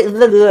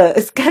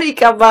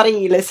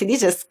 si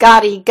dice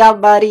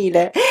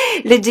scaricabarile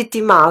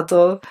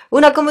legittimato,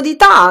 una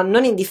comodità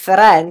non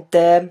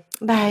indifferente.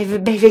 Bei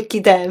vecchi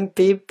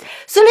tempi.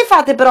 Sulle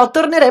fate però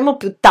torneremo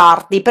più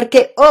tardi,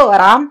 perché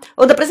ora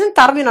ho da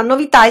presentarvi una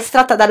novità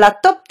estratta dalla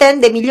top 10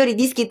 dei migliori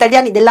dischi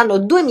italiani dell'anno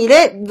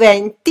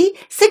 2020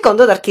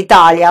 secondo Dark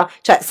Italia,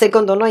 cioè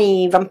secondo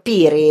noi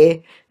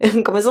vampiri,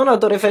 come sono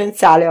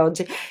autoreferenziale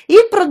oggi.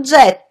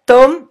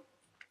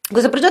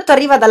 Questo progetto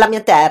arriva dalla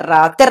mia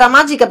terra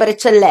magica per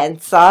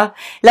eccellenza,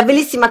 la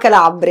bellissima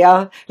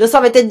Calabria. Lo so,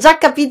 avete già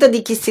capito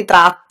di chi si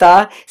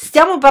tratta.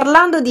 Stiamo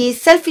parlando di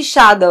Selfie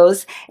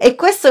Shadows e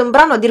questo è un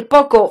brano a dir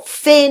poco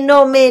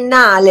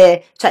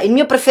fenomenale, cioè il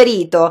mio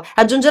preferito.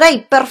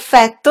 Aggiungerei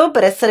perfetto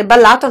per essere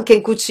ballato anche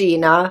in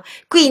cucina.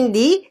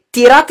 Quindi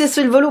tirate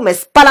sul volume,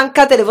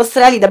 spalancate le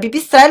vostre ali da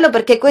pipistrello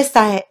perché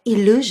questa è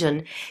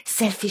Illusion,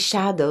 Selfie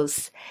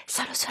Shadows,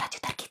 solo su Radio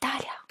Dark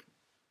Italia.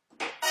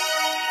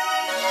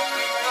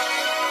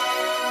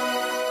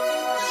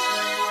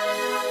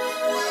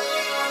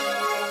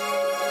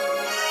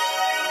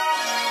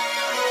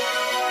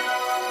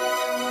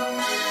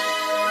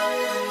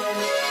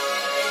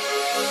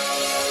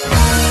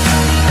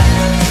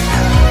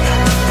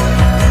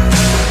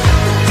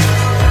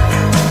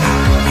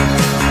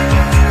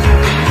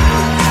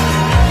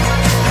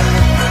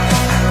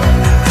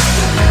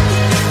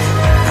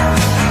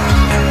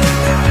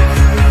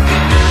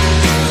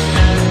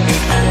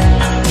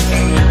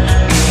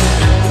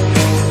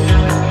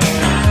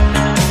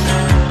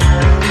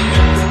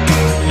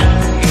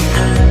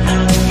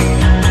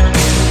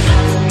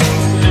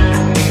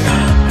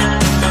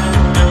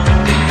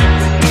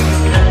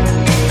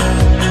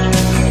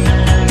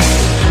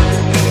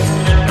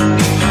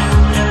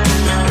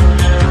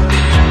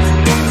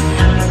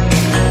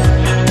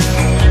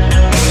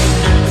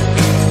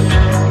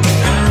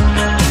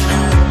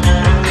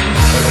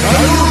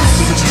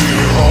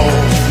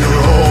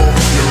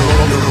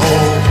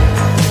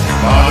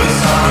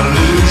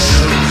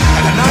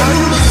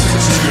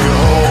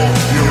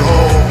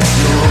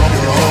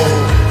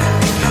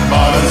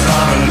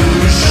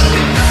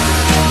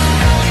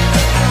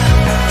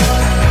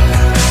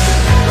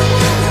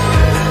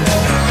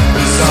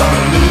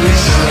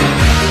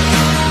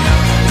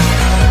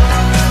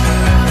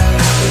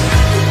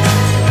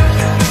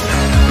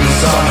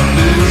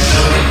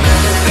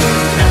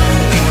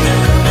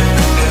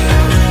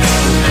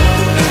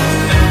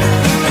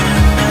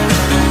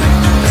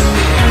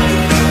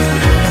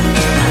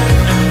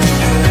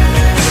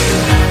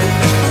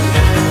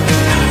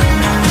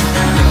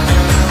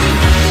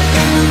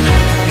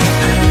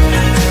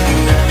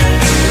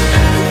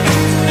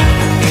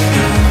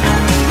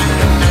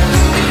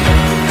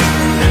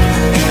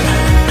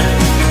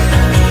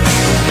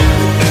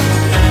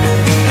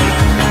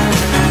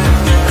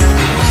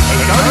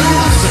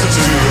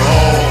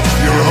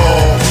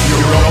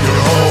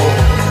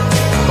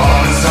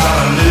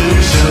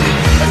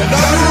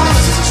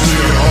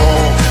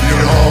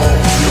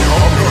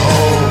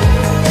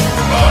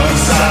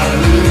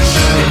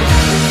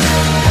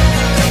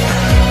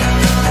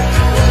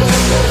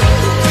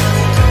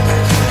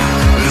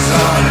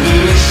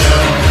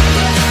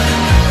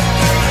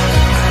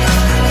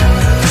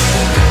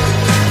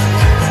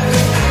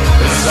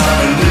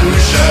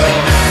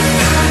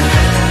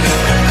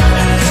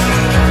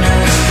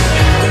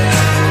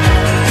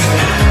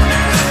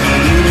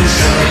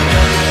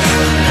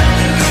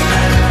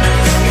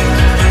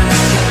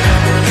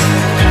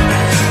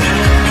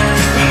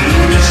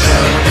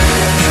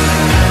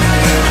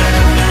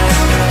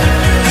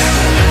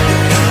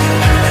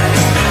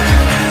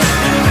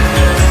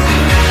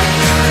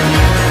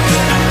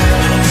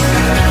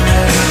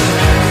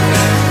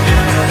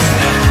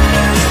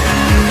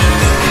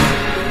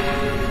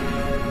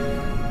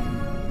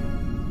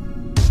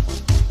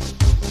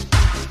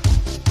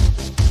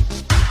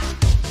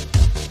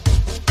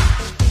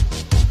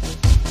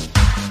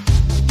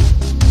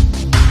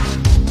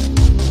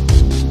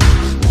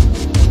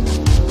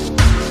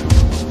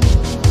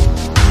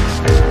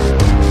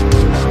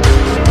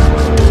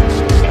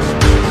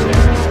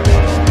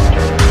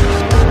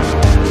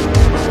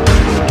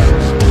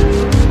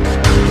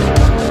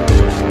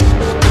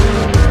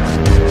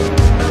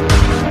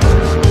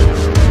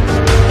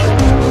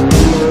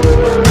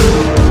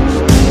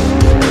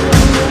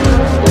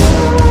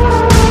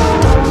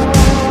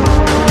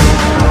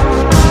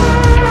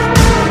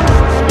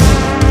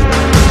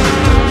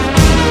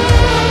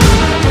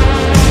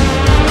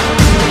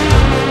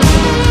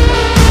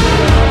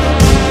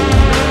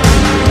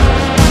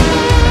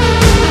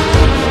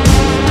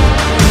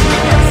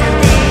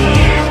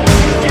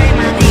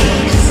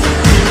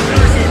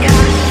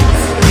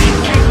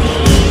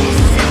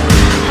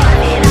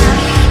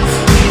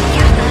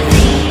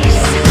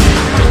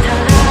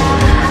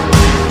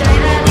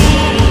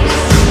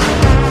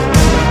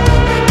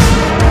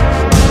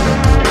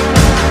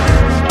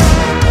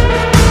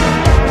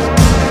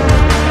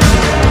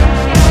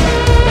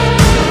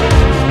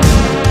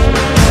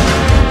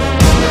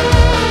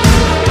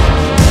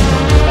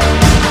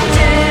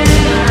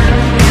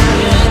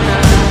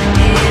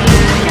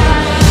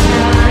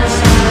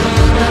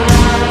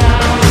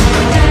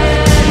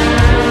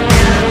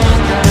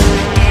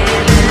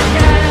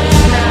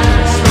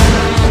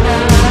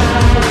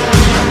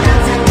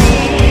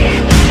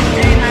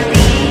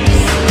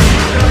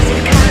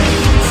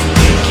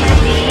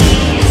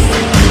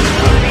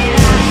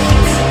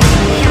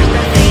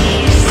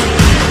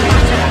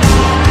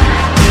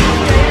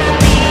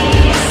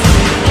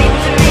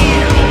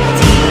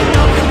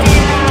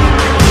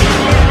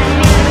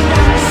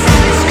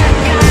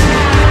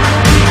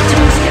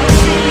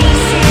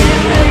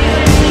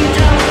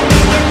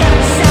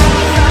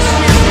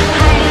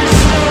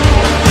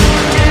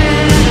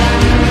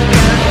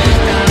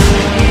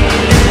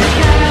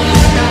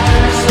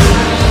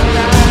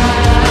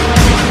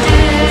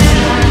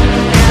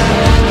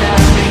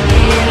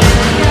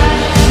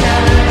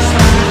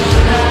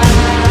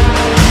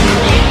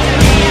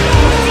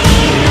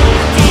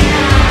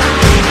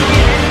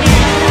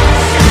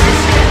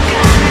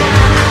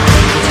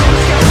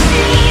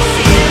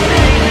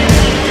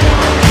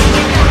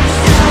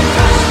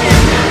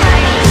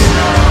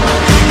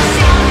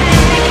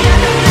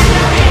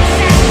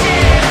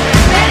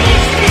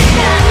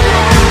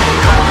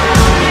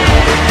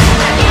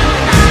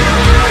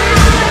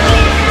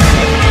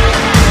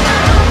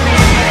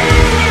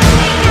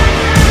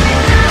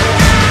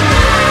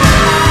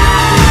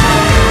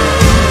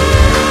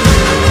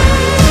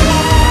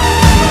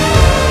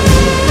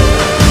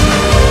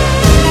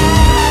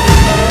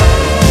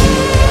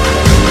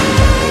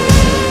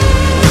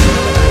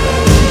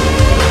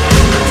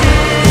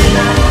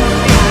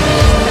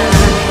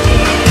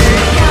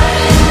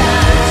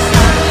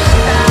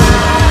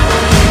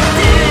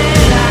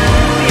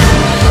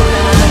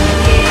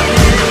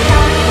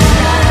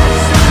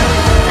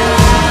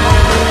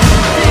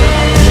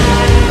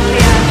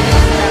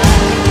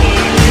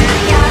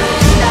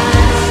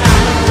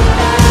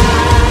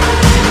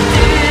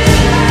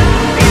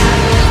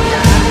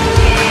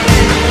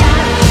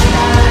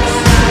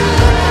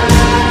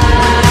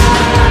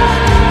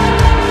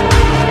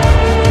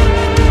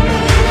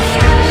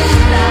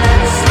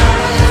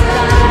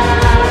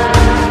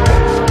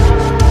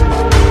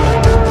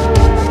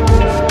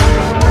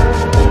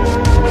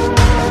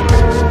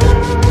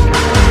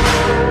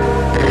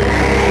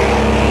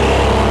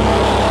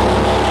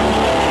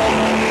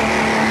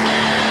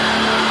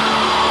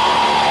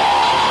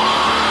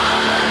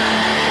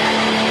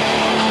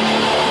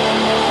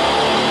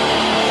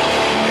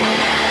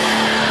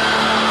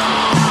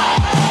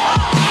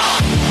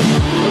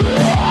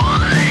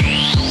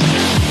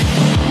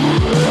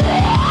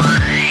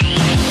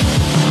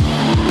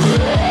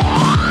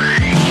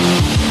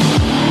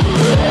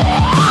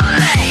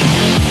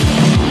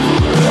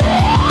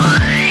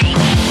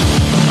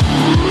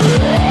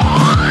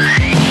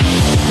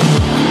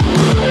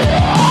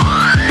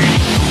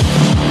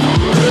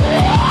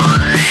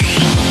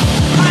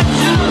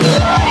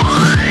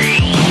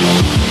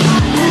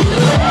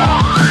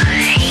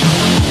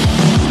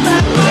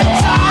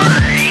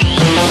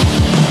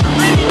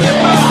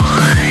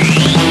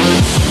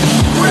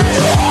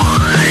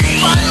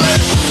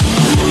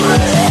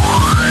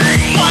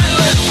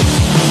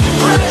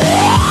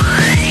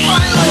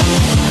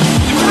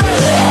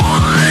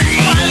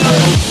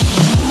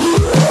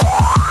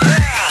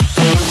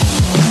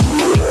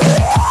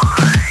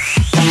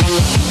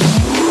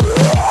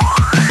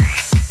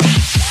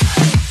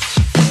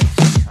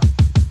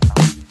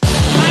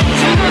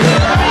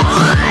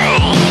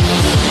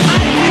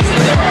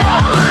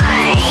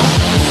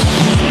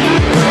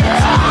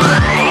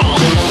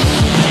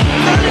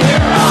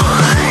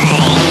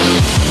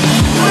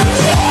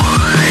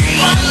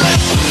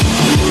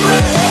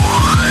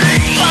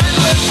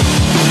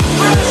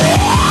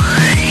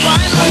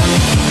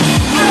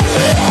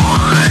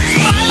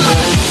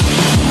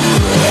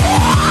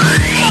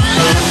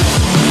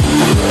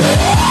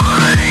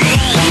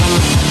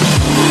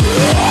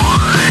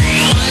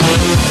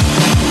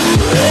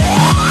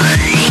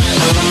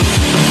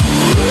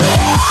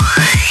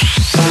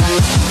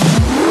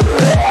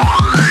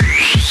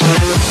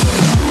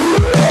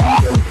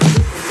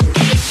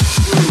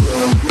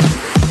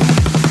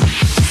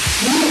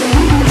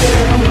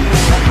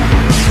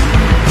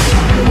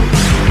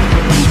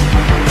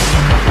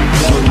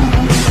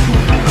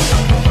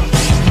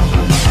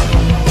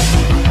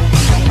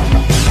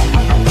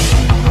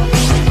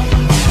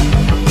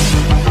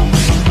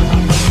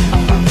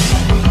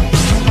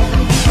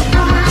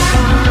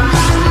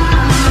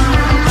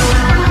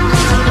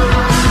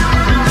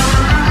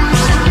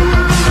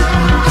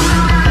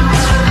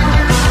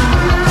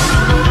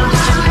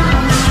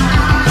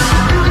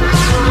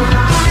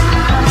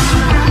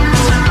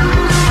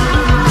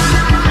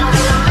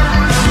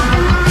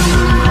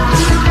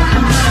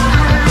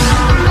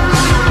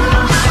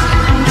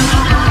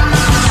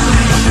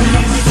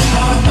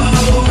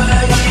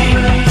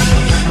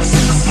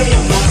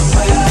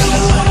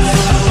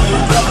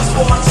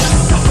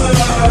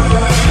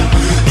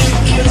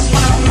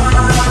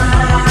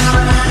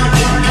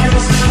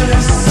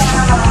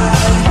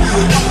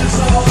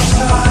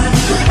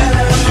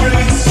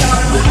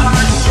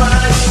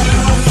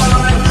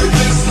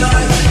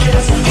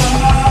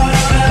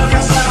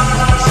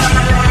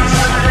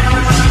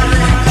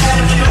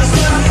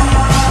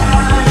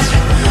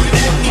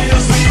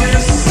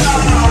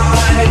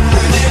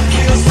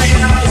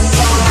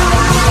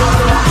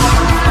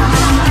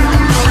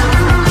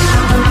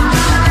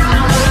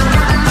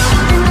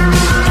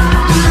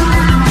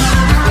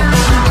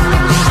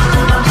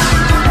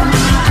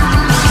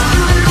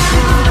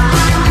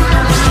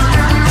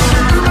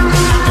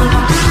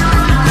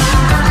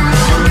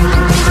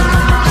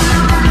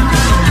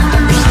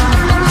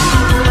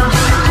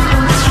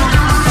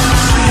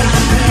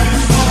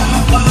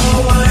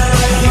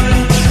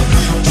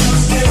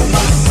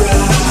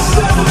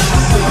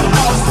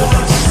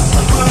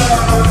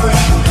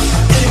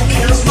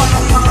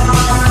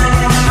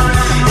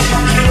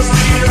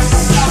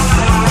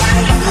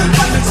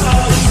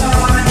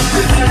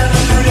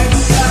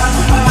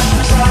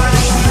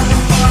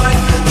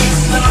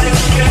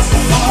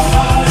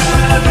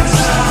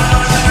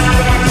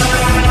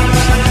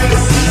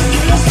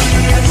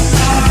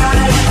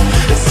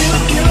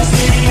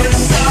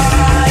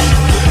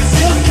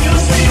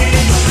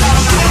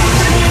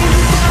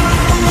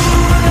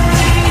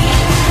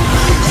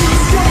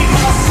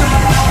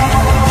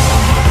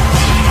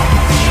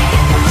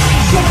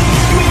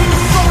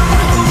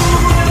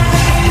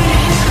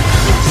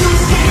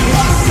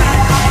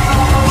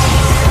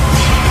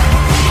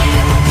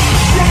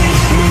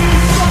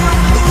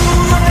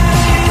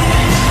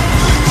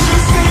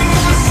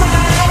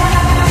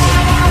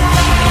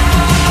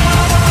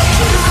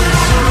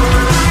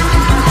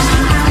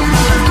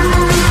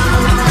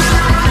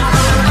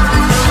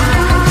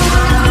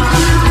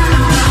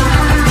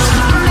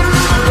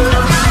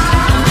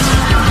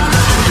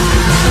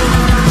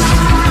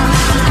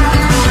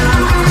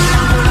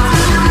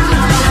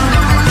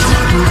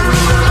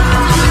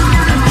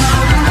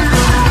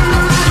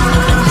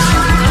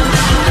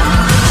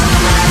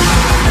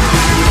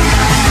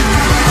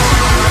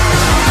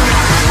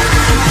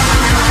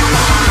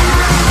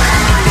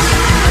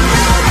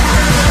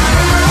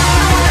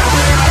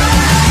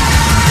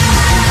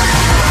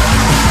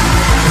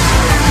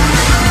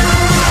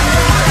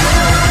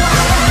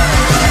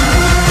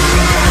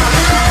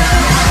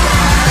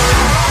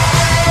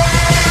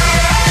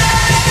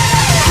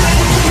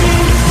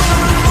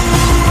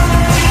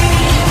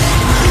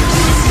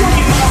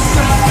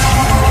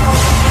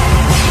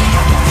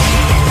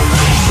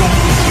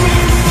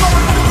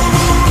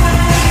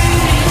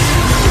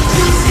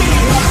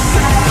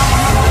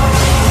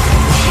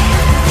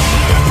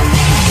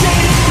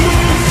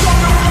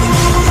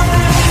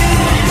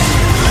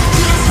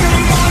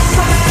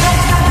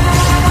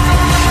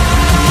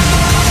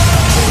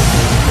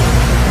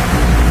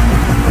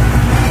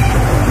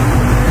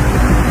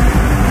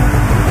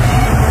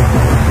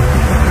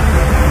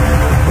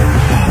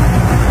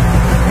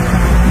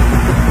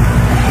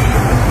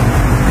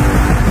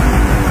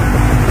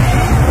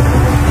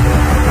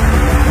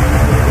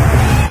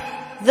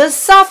 The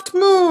Soft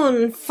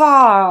Moon,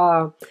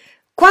 far.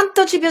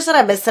 Quanto ci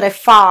piacerebbe essere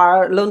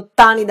far,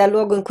 lontani dal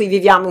luogo in cui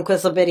viviamo in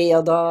questo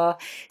periodo.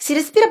 Si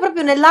respira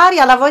proprio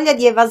nell'aria la voglia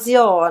di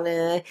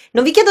evasione.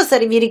 Non vi chiedo se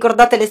vi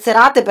ricordate le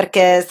serate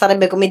perché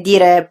sarebbe come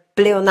dire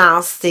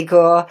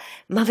pleonastico,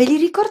 ma ve li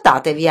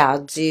ricordate i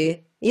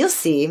viaggi? Io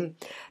sì.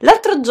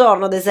 L'altro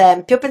giorno, ad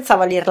esempio,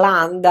 pensavo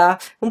all'Irlanda,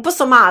 un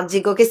posto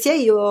magico che sia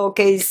io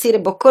che il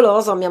Sire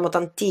Boccoloso amiamo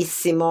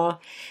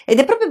tantissimo. Ed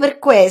è proprio per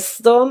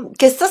questo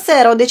che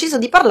stasera ho deciso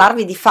di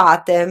parlarvi di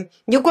fate,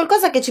 di un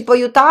qualcosa che ci può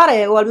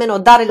aiutare o almeno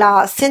dare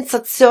la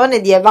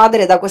sensazione di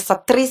evadere da questa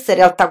triste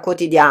realtà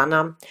quotidiana.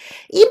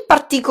 In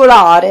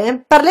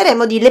particolare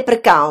parleremo di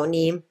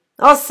leprecauni.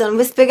 Oh, se non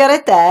vi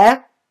spiegare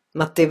te,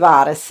 ma te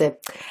pare se.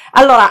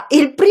 Allora,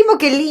 il primo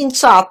che lì in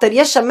chat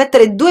riesce a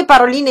mettere due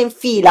paroline in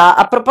fila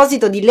a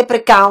proposito di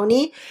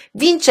leprecauni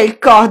vince il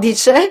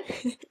codice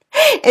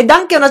ed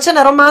anche una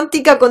cena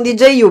romantica con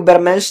DJ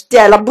Ubermensch.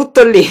 Tiè, la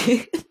butto lì.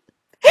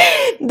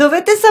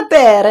 Dovete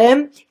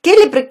sapere che il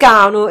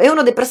leprecaun è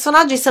uno dei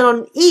personaggi, se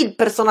non il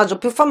personaggio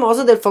più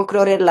famoso del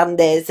folklore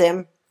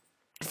irlandese.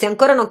 Se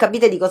ancora non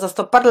capite di cosa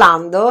sto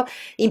parlando,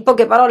 in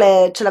poche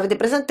parole ce l'avete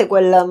presente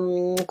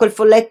quel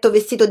folletto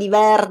vestito di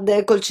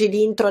verde col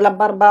cilindro e la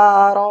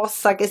barba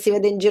rossa che si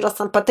vede in giro a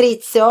San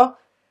Patrizio?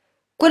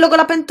 Quello con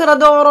la pentola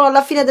d'oro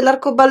alla fine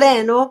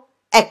dell'arcobaleno?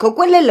 Ecco,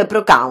 quello è il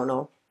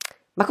leprecaun.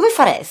 Ma come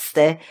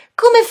fareste?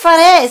 Come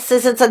fareste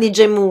senza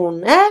DJ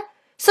Moon, eh?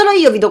 Solo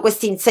io vi do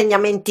questi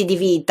insegnamenti di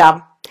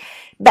vita.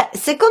 Beh,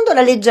 secondo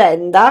la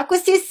leggenda,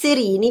 questi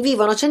esserini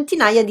vivono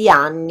centinaia di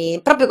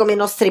anni, proprio come i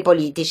nostri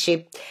politici,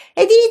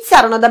 ed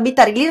iniziarono ad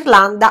abitare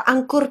l'Irlanda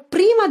ancor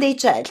prima dei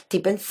Celti,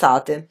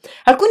 pensate.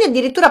 Alcuni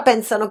addirittura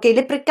pensano che i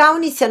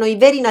leprecauni siano i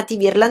veri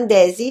nativi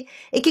irlandesi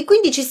e che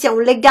quindi ci sia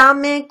un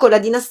legame con la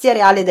dinastia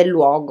reale del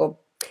luogo.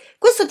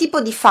 Questo tipo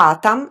di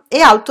fata è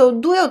alto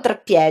 2 o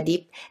 3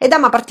 piedi ed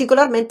ama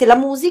particolarmente la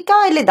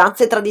musica e le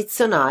danze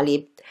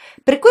tradizionali.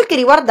 Per quel che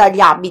riguarda gli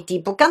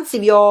abiti, poc'anzi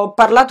vi ho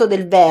parlato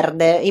del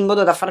verde in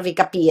modo da farvi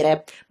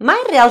capire, ma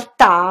in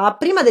realtà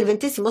prima del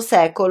XX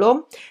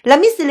secolo la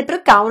Miss del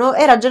Leprecaun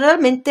era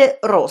generalmente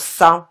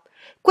rossa.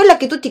 Quella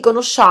che tutti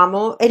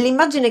conosciamo è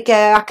l'immagine che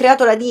ha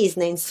creato la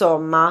Disney,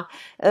 insomma.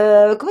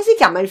 Come si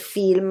chiama il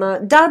film?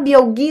 Darby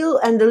O'Gill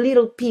and the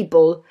Little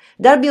People.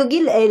 Darby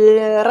O'Gill è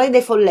il re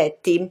dei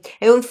folletti.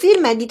 È un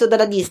film edito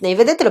dalla Disney,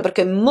 vedetelo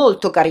perché è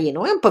molto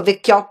carino, è un po'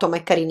 vecchiotto ma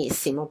è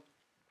carinissimo.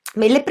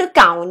 Ma i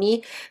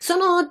leprecauni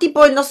sono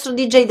tipo il nostro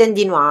DJ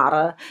Dandy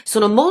Noir,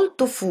 sono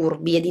molto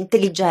furbi ed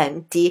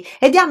intelligenti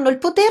ed hanno il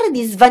potere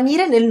di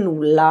svanire nel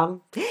nulla.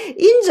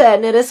 In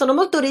genere sono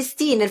molto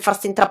restii nel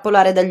farsi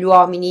intrappolare dagli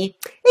uomini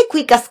e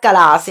qui casca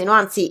l'asino,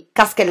 anzi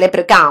casca il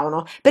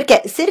leprecaun,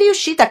 perché se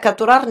riuscite a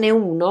catturarne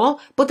uno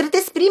potrete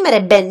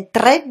esprimere ben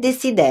 3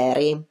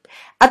 desideri.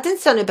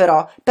 Attenzione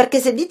però, perché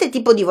se dite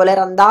tipo di voler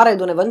andare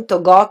ad un evento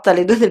goth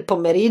alle 2 del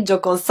pomeriggio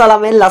con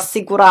salamella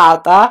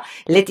assicurata,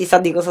 lei ti sa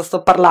di cosa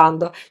sto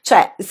parlando,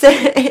 cioè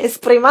se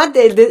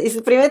esprimete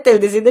il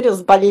desiderio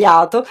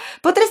sbagliato,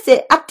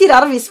 potreste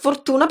attirarvi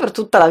sfortuna per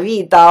tutta la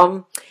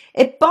vita.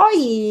 E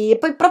poi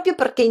proprio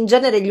perché in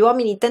genere gli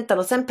uomini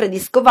tentano sempre di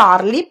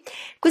scovarli,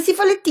 questi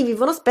folletti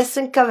vivono spesso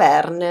in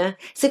caverne.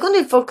 Secondo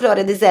il folklore,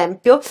 ad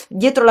esempio,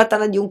 dietro la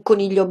tana di un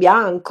coniglio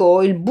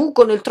bianco, il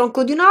buco nel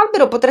tronco di un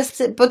albero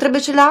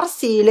potrebbe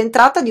celarsi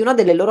l'entrata di una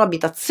delle loro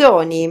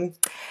abitazioni.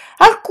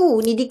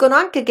 Alcuni dicono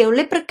anche che un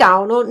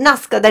leprecaun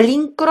nasca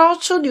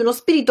dall'incrocio di uno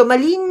spirito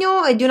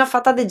maligno e di una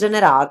fata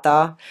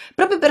degenerata.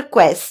 Proprio per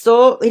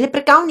questo i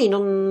leprecauni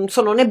non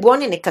sono né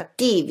buoni né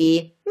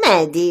cattivi,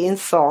 medi,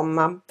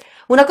 insomma.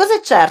 Una cosa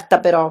è certa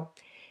però,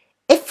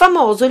 è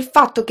famoso il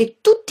fatto che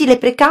tutti i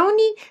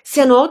leprecauni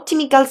siano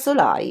ottimi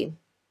calzolai.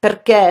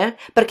 Perché?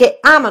 Perché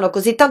amano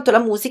così tanto la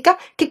musica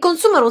che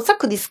consumano un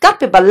sacco di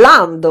scarpe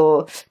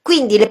ballando.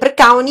 Quindi i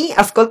leprecauni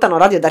ascoltano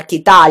Radio Dark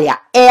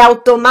Italia. È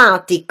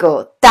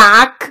automatico.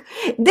 Tac!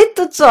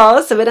 Detto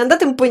ciò, se ve ne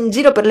andate un po' in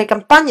giro per le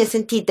campagne e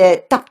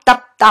sentite tap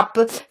tap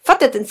tap,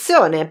 fate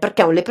attenzione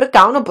perché un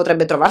leprecaun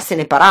potrebbe trovarsi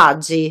nei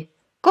paraggi.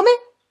 Come?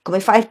 Come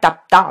fa il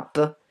tap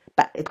tap?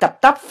 Beh, il tap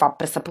tap fa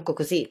pressappoco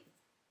così.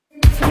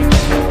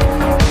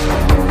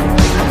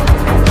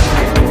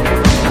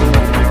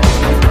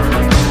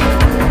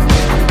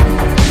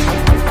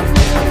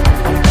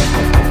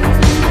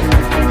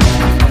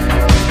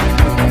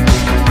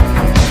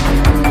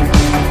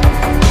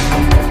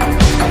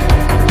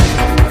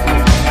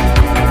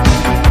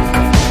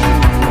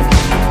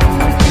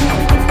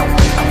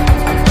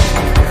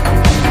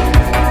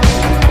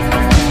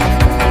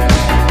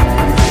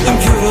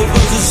 Incurable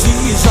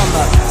disease on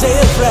the day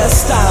of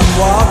rest. I'm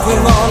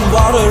walking on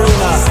water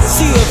in a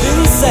sea of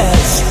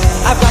insects.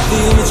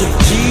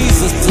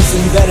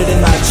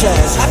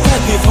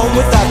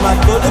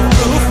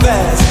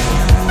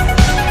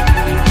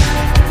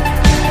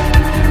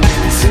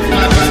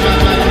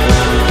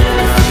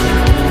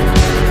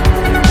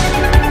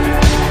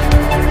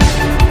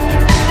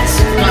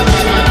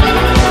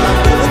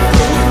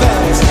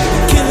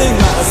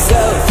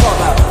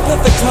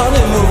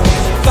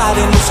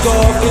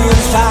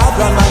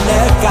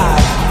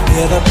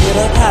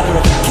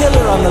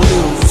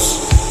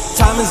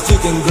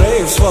 digging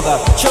graves for the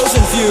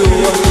chosen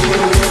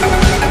few.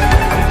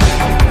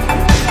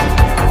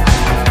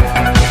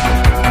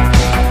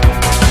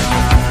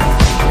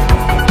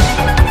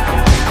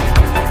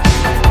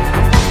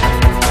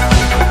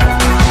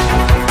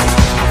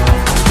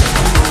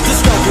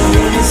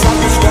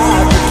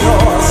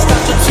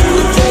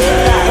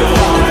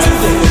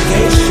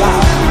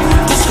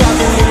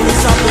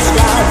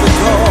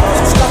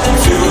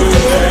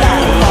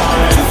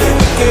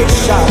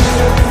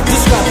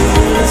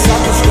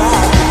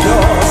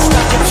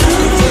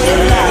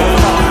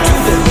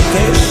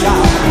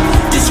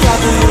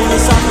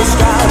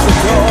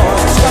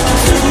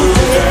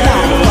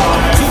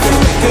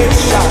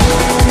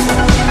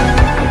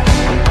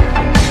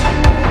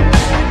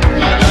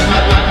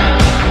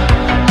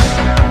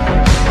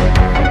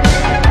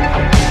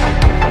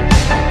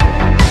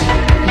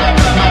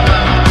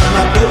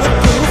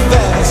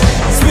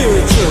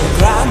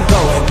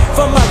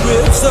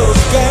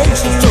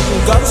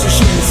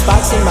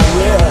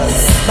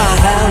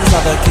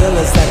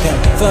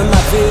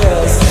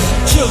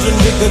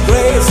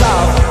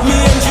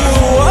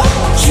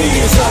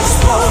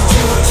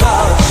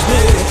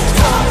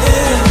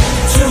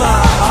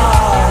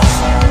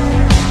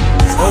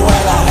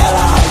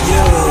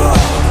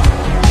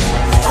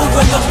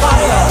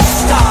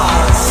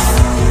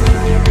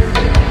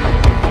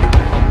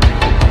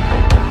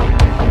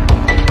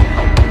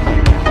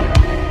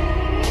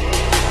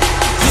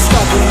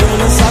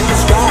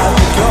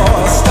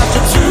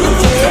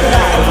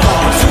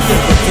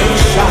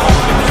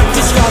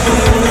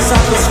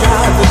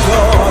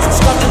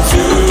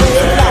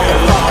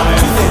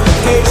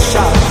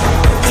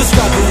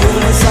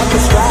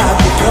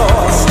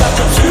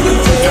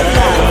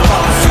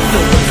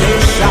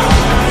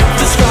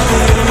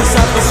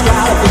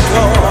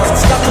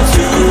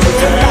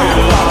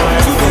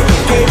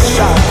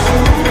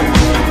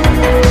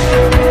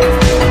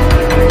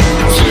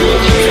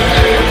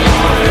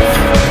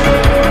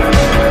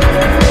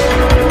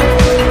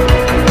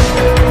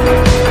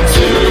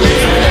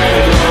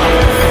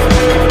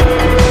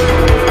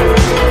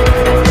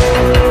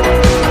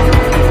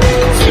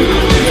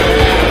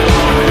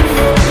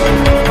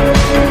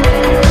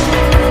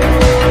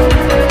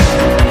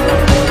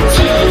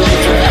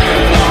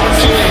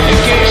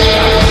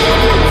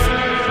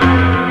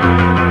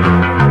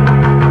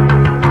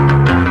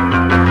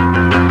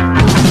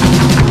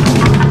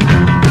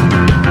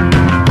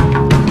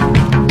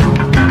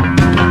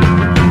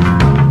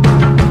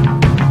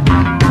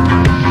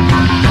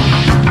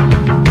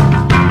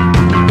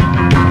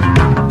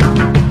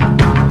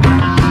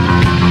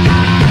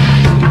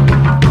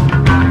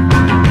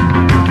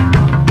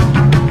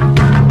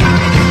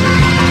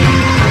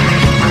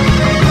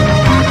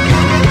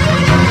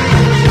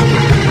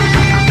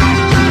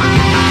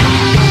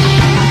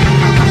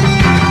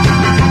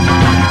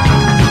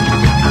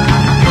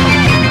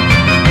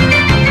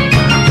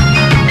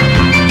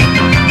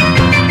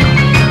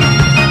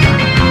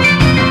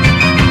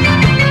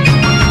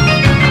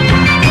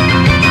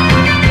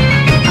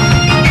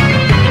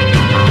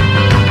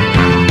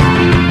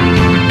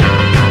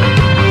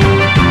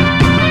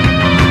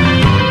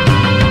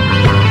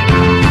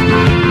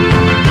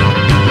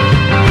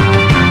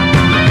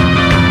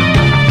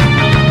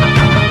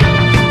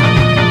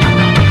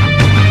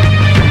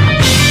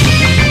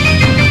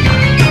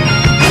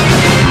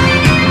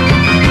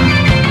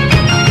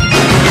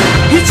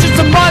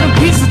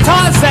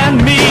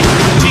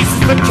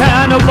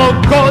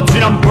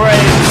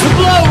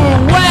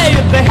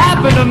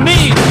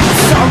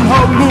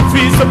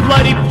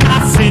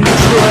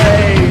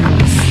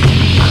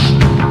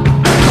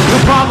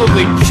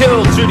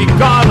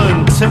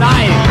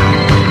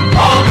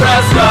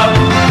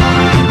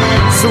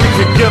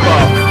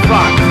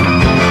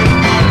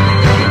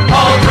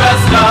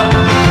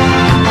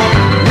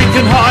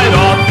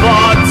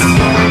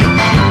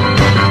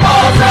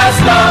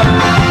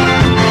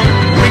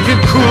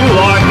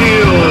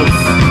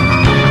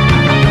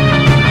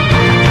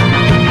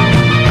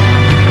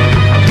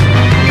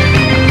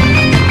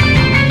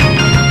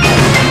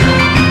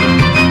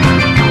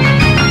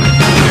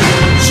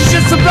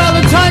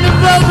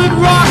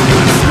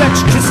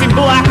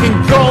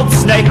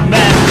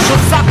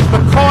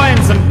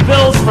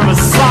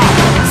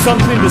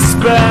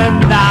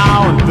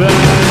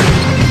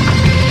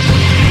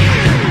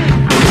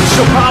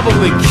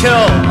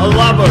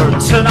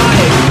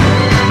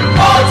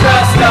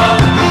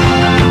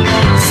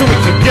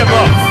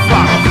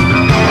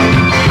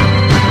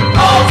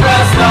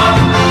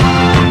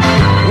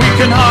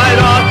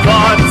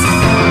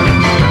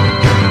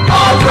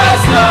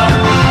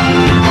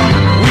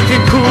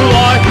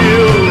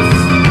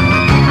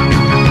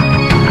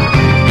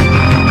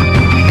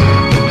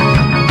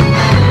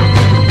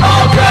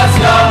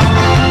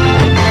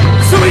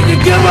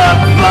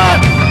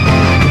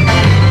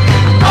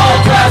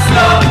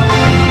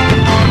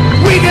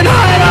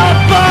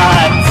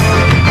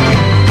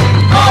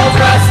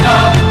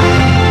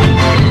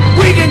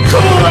 Cool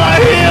our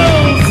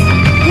heels.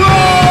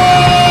 Whoa!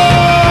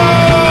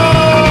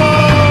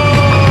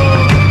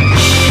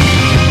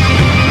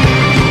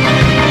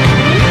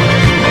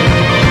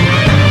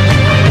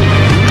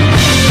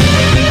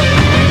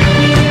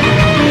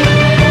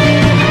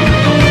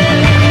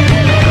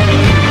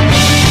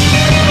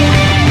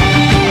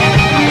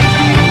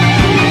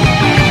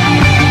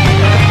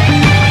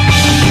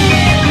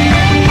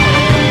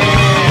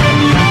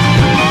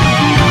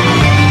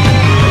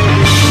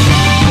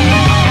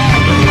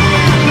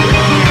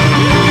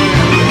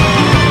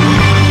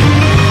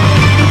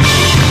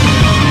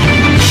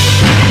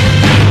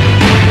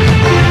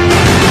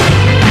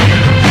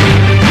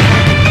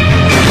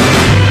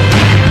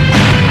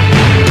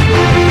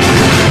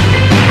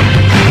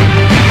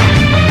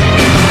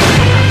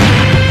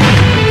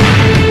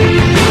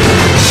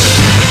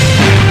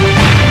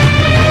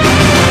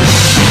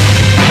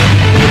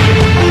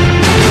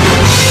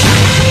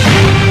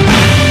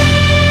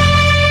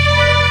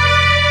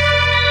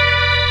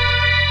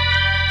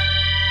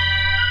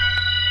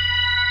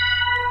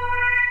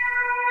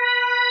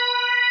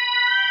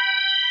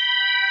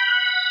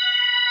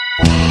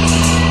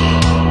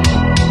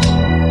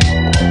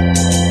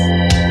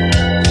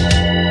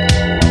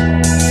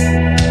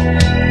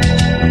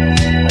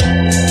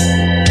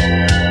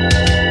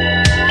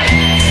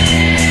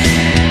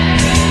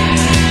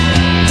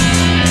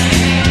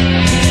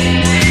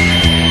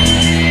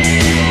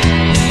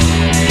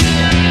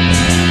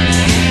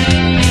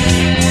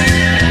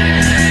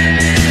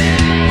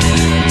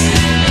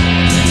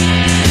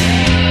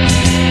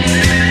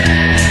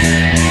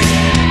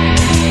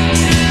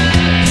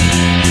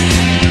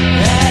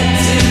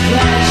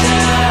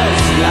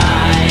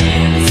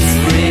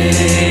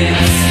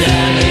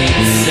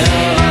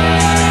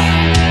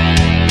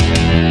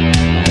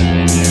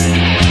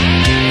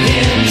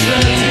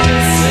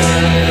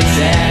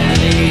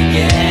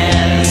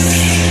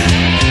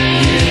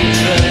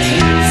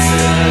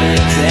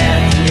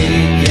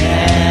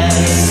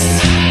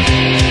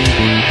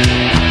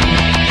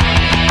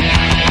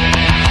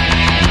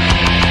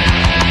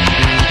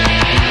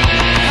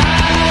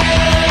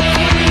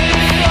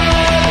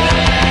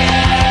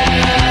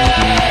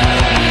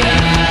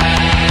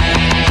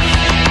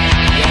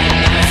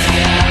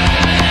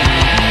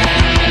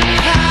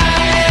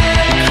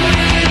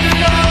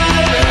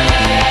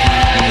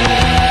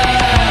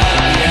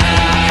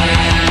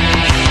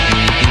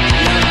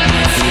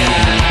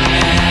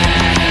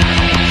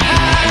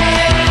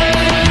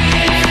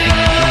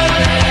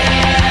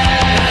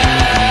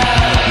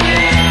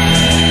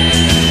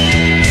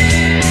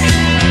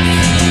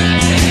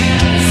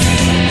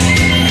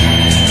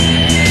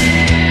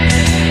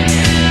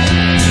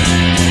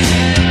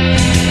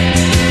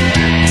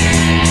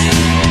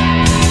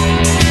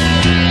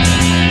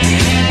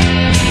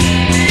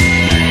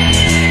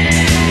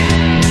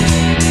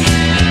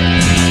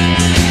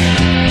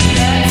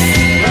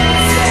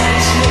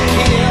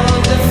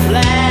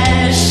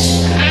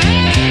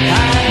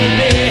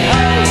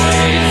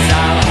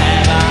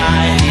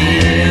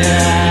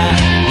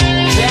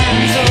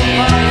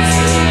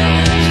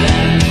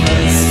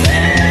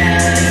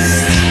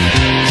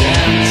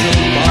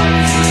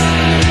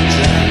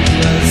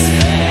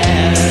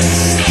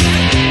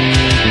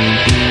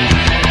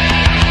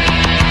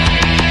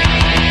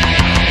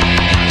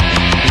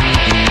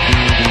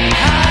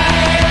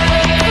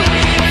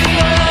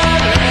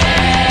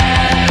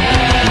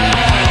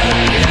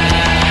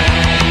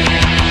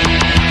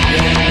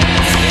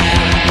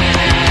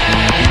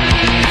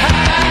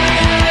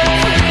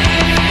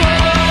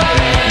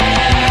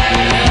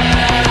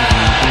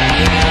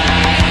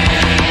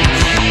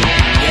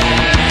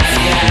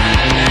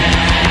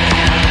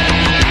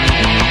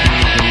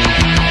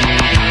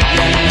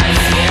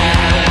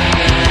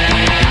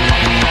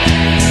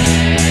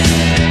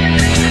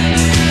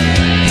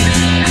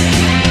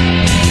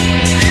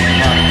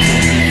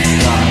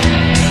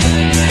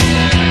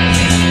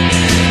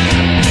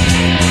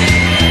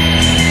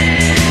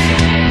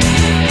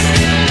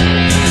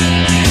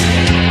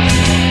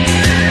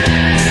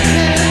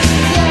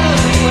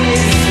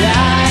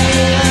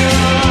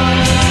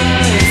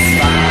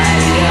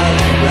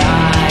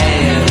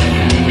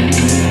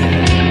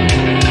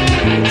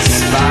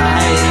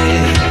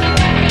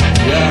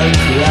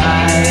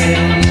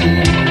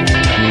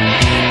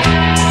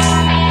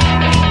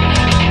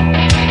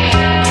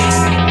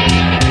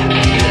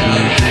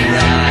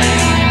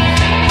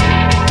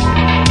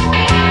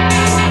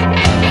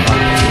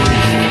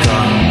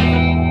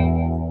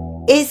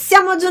 E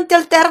siamo giunti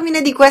al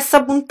termine di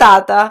questa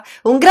puntata.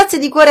 Un grazie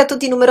di cuore a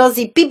tutti i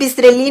numerosi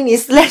pipistrellini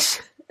slash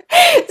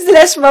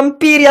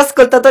vampiri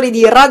ascoltatori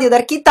di Radio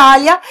Dark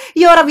Italia.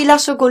 Io ora vi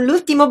lascio con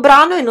l'ultimo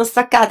brano e non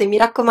staccate, mi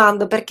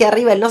raccomando, perché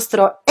arriva il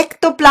nostro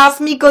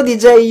ectoplasmico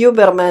DJ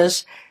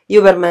Ubermensch,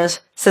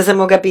 se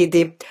siamo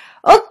capiti.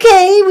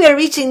 Okay, we are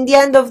reaching the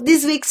end of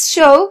this week's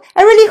show.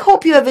 I really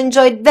hope you have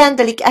enjoyed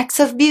Vandalic Acts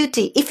of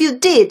Beauty. If you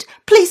did,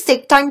 please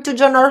take time to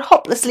join our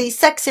hopelessly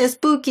sexy and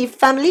spooky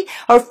family,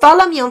 or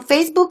follow me on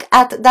Facebook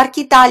at Dark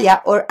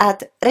Italia, or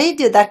at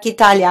Radio Dark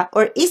Italia,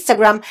 or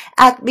Instagram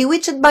at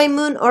Bewitched by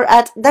Moon, or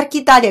at Dark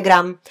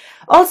Italiagram.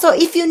 Also,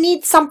 if you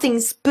need something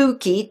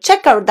spooky,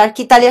 check our Dark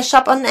Italia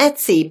shop on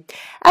Etsy.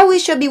 I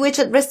wish you a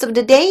bewitched rest of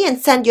the day and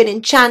send you an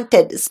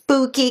enchanted,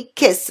 spooky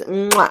kiss.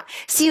 Mwah.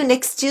 See you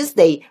next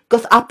Tuesday.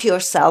 Go up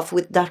yourself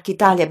with Dark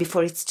Italia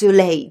before it's too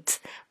late.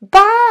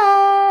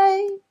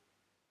 Bye!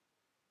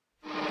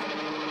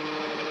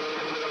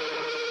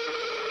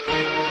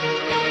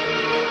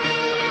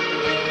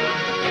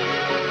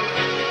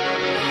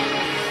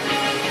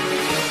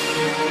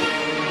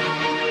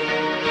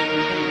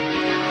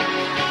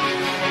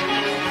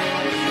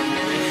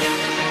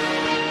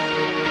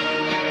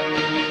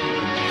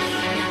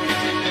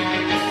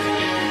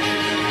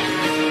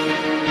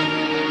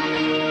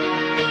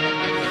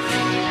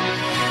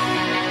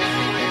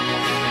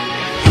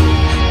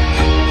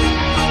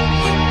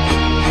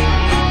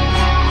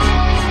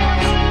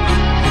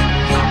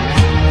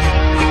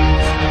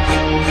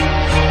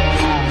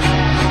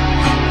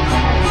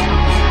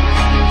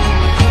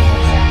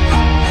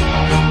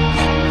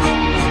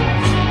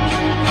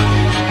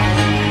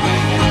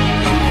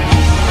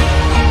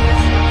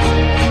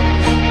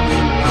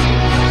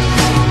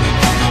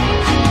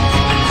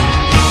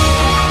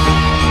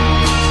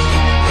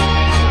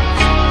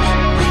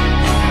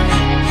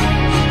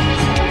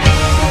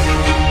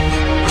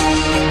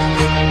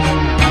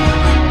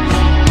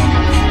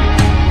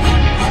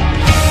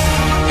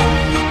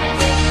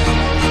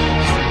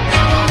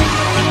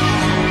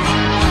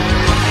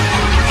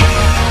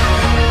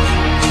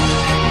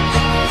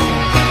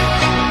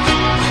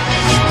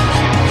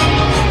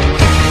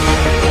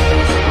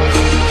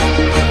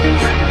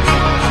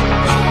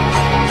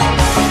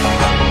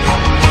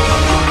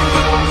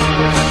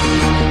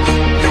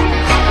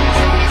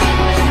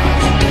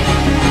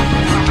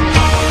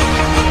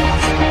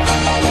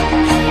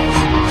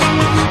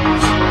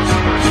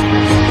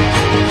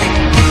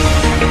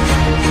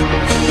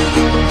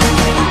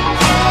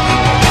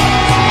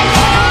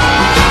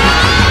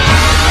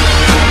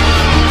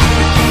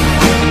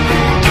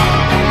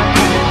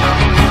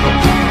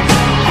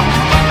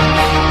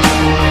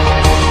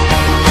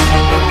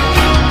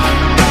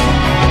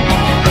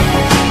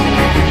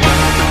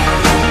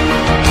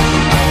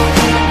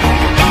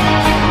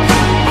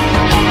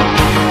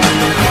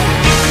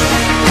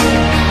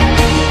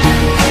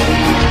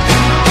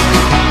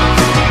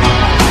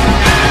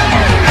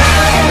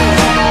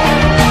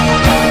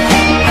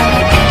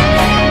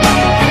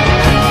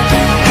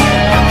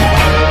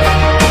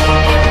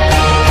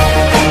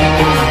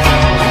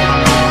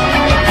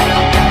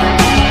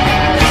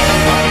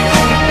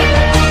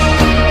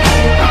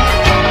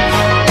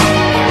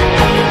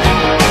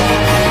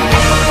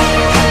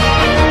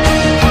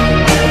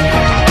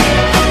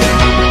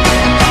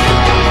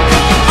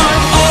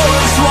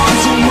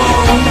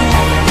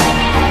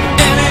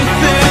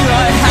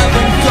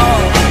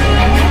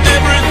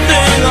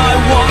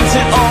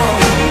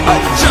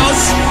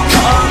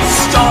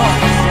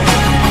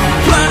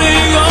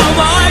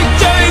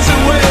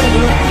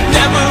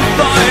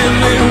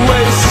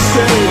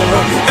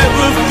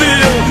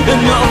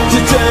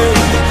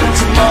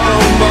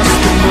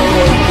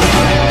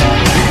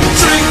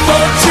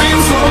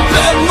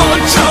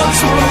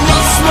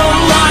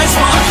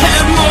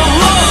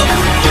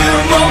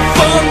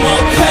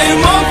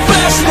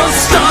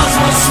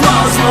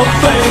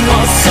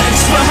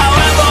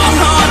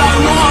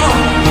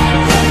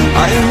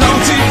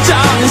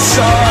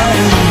 So